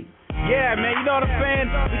 A. Yeah, man, you know what I'm saying?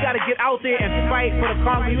 We gotta get out there and fight for the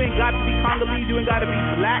Congo. You ain't got to be Congolese, you ain't gotta be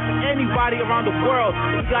black. Anybody around the world,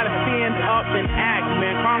 you gotta stand up and act,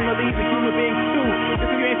 man. Congolese are human beings too. Just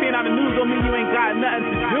because you ain't saying on the news don't mean you ain't got nothing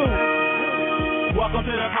to do. Welcome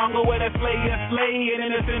to the Congo where the slayers slay and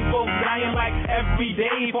innocent folks dying like every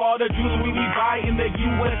day for all the jewelry we buy in the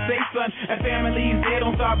USA, son. And families, they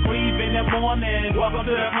don't stop breathing in the morning. Welcome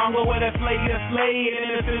to the Congo where the slayers slay and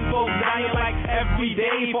innocent folks dying like every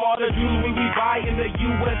day for all the jewelry we buy in the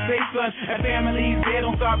USA, son. And families, they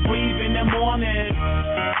don't stop breathing in the morning.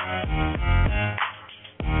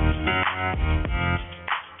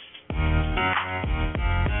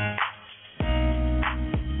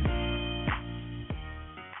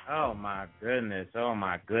 goodness. Oh,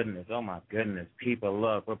 my goodness. Oh, my goodness. People,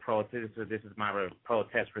 look, we're protesting. This is my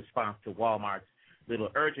protest response to Walmart's little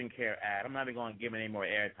urgent care ad. I'm not even going to give it any more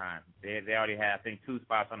airtime. They already have, I think, 2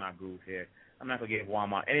 spots on our group here. I'm not going to give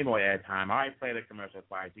Walmart any more airtime. I already played the commercial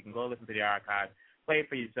twice. You can go listen to the archive, play it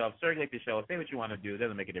for yourself, circulate the show, say what you want to do. It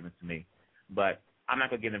doesn't make a difference to me. But I'm not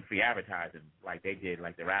going to give them free advertising like they did,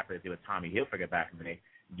 like the rappers did with Tommy Hilfiger back in the day.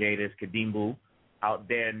 Jada's Kadimbu out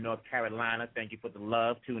there in North Carolina. Thank you for the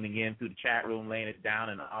love, tuning in through the chat room, laying it down,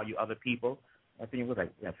 and all you other people. I think it was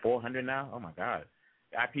like 400 now. Oh, my God.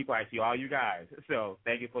 People, I see all you guys. So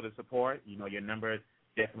thank you for the support. You know, your numbers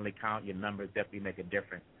definitely count. Your numbers definitely make a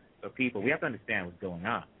difference. So, people, we have to understand what's going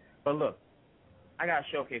on. But, look, I got to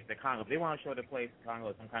showcase the Congo. If they want to show the place Congo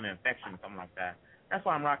is some kind of infection or something like that, that's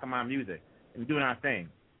why I'm rocking my music and doing our thing.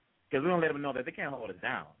 Because we don't let them know that they can't hold us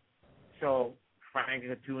down. So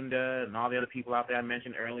Franklin Katunda and all the other people out there I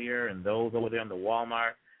mentioned earlier and those over there on the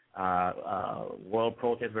Walmart, World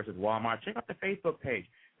Protest versus Walmart, check out the Facebook page.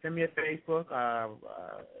 Send me a Facebook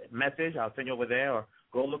message. I'll send you over there. Or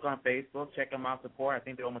go look on Facebook. Check them out, support. I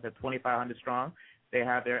think they're almost at 2,500 strong. They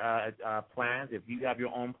have their plans. If you have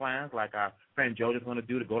your own plans, like our friend Joe is going to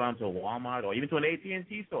do, to go down to a Walmart or even to an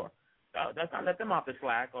AT&T store, let's not let them off the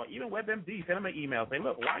slack. Or even WebMD, send them an email. Say,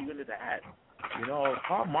 look, why are you into the ad? You know,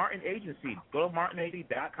 call Martin Agency. Go to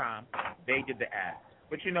martinagency.com. They did the ad.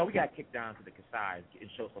 But, you know, we got kicked down to the Kasai and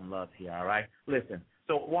show some love here, all right? Listen,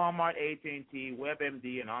 so Walmart, AT&T,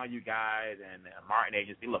 WebMD, and all you guys, and Martin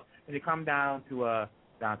Agency, look, when you come down to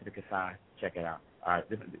the Kasai, check it out. All right,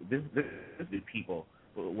 this is the people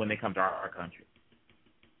when they come to our country.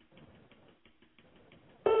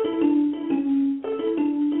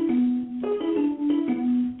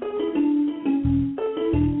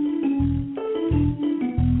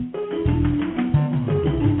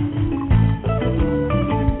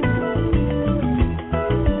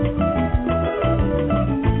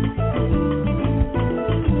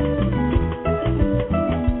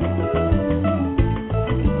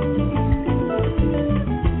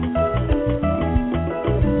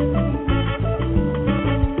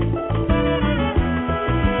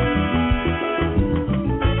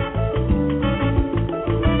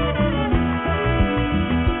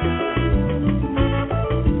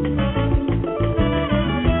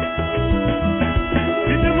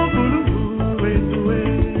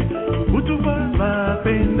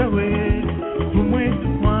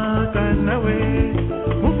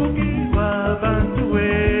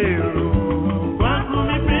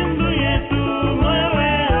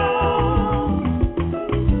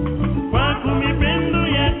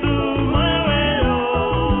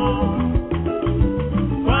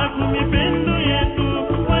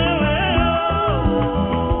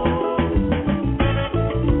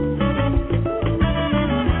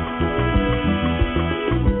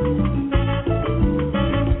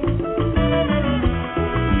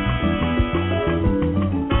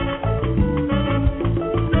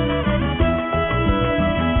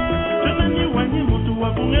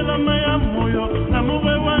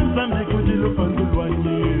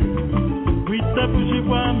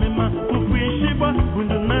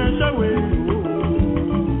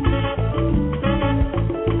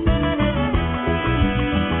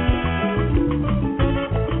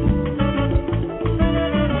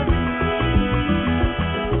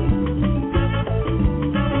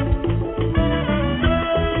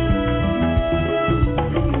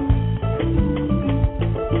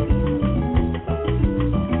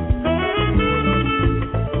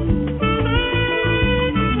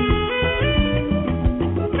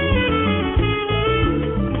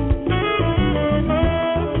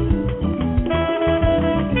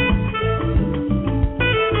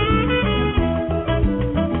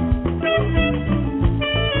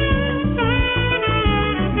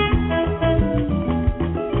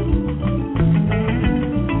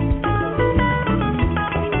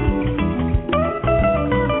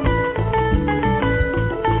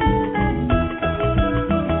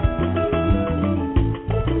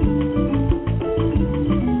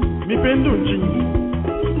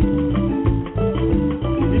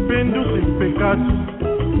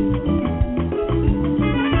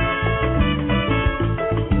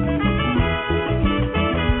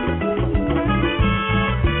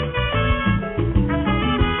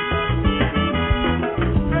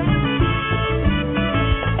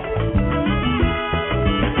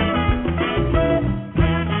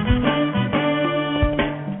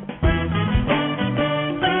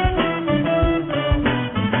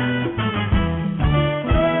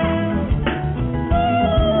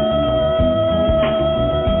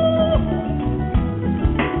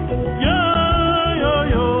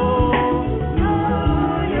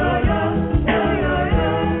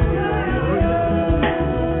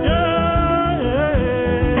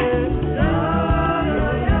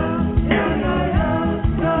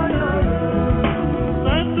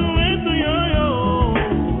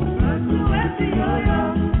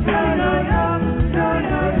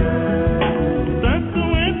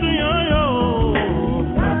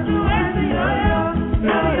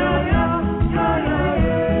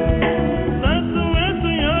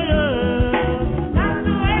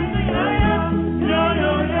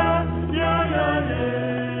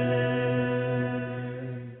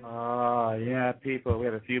 people, we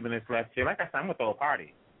have a few minutes left here. Like I said, I'm going to throw a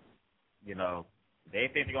party. You know, they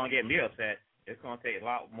think they're going to get me upset. It's going to take a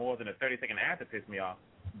lot more than a 30-second ad to piss me off,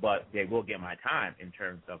 but they will get my time in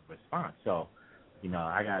terms of response. So, you know,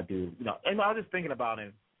 I got to do, you know, and I was just thinking about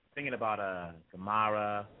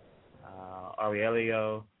Tamara,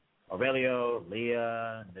 Aurelio,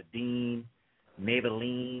 Leah, Nadine,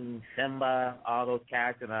 Maybelline, Simba, all those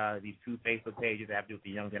characters on these 2 Facebook pages that have to do with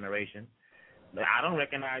the young generation. I don't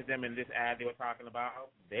recognize them in this ad they were talking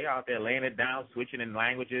about. They out there laying it down, switching in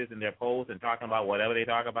languages in their posts and talking about whatever they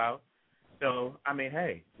talk about. So, I mean,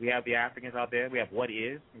 hey, we have the Africans out there. We have What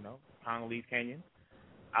Is, you know, Congolese Kenyans,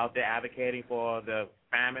 out there advocating for the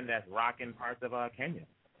famine that's rocking parts of Kenya.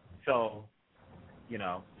 So, you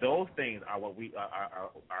know, those things are what we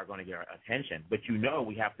are going to get our attention. But you know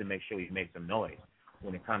we have to make sure we make some noise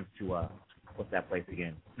when it comes to, what's that place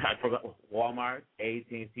again? I forgot, Walmart,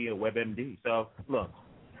 AT&T, or WebMD. So, look,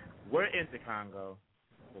 we're into Congo.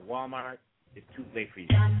 But Walmart is too late for you.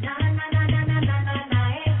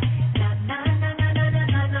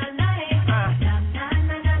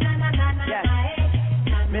 Yes,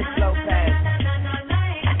 Miss Lopez.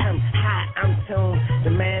 I'm hot, I'm tuned,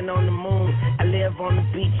 the man on the moon. I live on the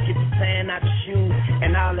beach, get the sand out the shoes,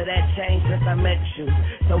 and all of that changed since I met you.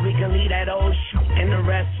 So we can leave that old shoe in the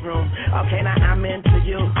restroom. Okay, now I'm into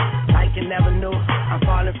you, like you never knew. I'm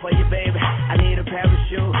falling for you, baby. I need a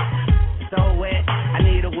parachute. So wet, I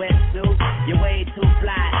need a wetsuit. You're way too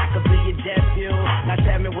fly, I could be your jet fuel. Now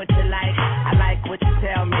tell me what you like, I like what you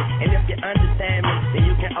tell me. And if you understand me, then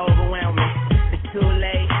you can overwhelm me. It's too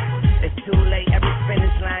late, it's too late. Every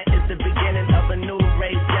finish line is the beginning of a new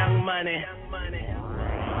race, Young Money.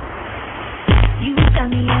 You got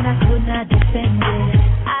me and I could not defend it.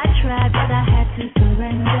 I tried but I had to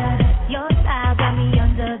surrender. Your style got me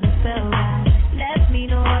under the spell. Left me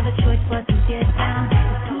no other choice but to get down.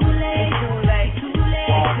 It's too late, too late, too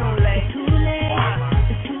late, too late, too late,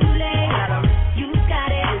 it's too late. You got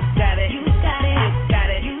it, you got it, you got it, you got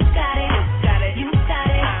it, you got it, you got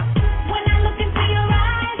it. When I look into your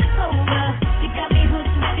eyes, it's over. You got me hooked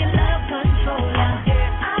with your love controller.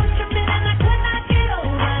 I'm tripping and I could not get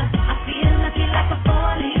over. I feel lucky like a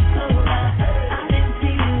four-leaf clover. I'm into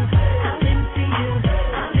you, I'm into you,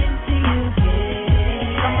 I'm into you, yeah.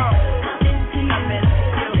 Come on, I'm into you,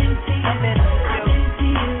 I'm into you, I'm into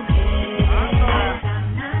you, yeah.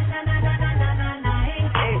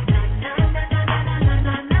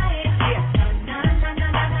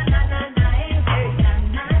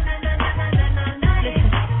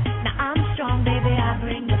 Now I'm strong, baby, I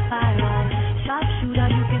bring the fire. Sharpshooter,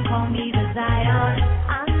 you can call me the Zion.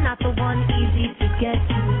 I'm not the one easy to get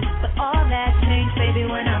to, but all that changed, baby,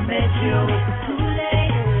 when I met you. It's too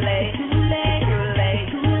late, too late, too late,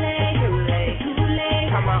 too late, too late, too late.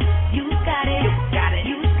 Come on, you got it, you got it,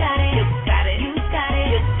 you got it, you got it, you got it,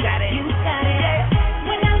 you got it, you got it.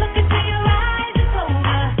 When I look into your eyes, it's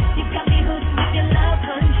over. You got me hooked with your love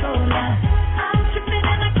controller. I'm tripping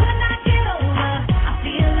and I could not get over. I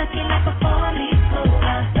feel lucky like a four-leaf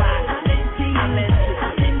clover. I'm into you, I'm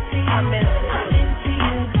into you, I'm into you, I'm into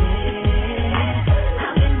you, yeah.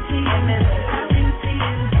 I'm into you, I'm into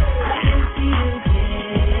you, I'm into you,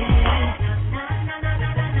 yeah. Na na na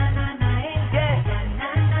na na na na na, yeah. Na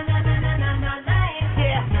na na na na na na na,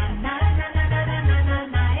 yeah. Na na na na na na na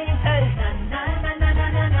na, hey. Na na na na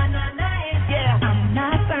na na na na, yeah. I'm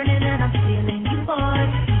not burning and I'm feeling you, boy.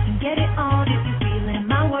 You can get it on if you feel in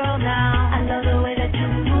my world now. I love the way that you're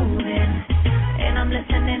moving, and I'm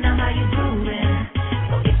listening to how you're grooving.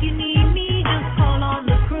 So if you need me, just call on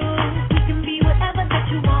the crew. We can be whatever that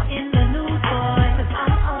you want in the news, boy. 'Cause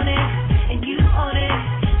I'm on it, and you on it,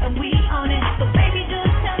 and we on it. So baby,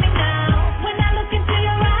 just tell me now. When I look into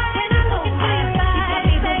your eyes, when I look into your eyes, you got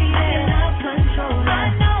me hooked with your love controller. I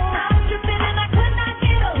know I'm tripping and I could not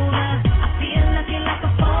get over. I feel lucky like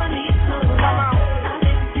a four-leaf clover. I'm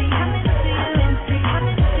into you, I'm into you, I'm into you, I'm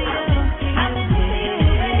into you, I'm into you,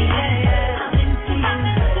 yeah. I'm into you, I'm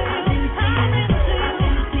into you, I'm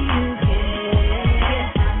into you, yeah.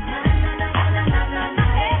 Na na na na na na na na,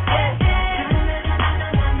 yeah. Na na na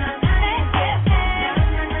na na na na, yeah.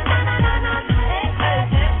 Na na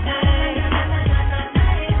na na na na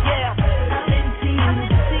na, yeah. I'm into you, I'm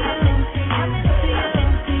into you, I'm into you, I'm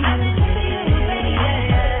into you, I'm into you,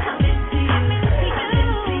 yeah. I'm into you, I'm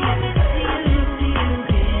into you, I'm into you,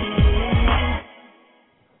 yeah.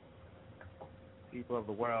 People of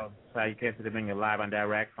the world, salutations to being live and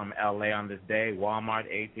direct from LA on this day. Walmart,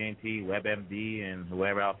 AT&T, WebMD, and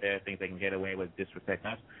whoever out there thinks they can get away with disrespecting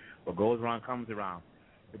us. What goes around comes around.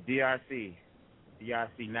 The DRC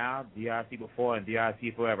now, DRC before, and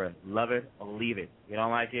DRC forever. Love it or leave it. You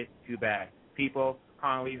don't like it? Too bad. People,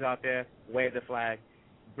 Congolese out there, wave the flag,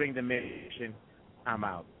 bring the mission. I'm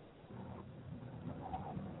out.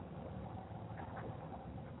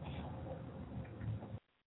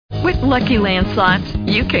 With Lucky Land Slots,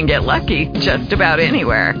 you can get lucky just about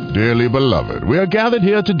anywhere. Dearly beloved, we are gathered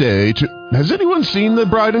here today to... Has anyone seen the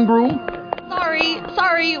bride and groom?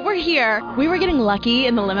 Sorry, we're here. We were getting lucky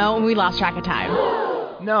in the limo and we lost track of time.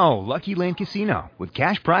 No, Lucky Land Casino, with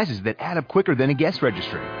cash prizes that add up quicker than a guest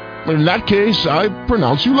registry. In that case, I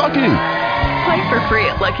pronounce you lucky. Play for free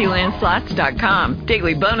at LuckyLandSlots.com.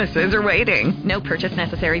 Daily bonuses are waiting. No purchase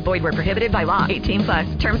necessary. Void where prohibited by law.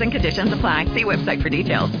 18+. Terms and conditions apply. See website for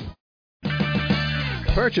details.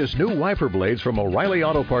 Purchase new wiper blades from O'Reilly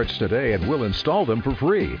Auto Parts today and we'll install them for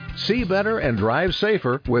free. See better and drive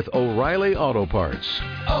safer with O'Reilly Auto Parts.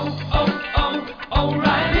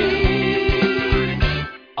 O'Reilly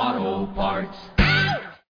Auto Parts.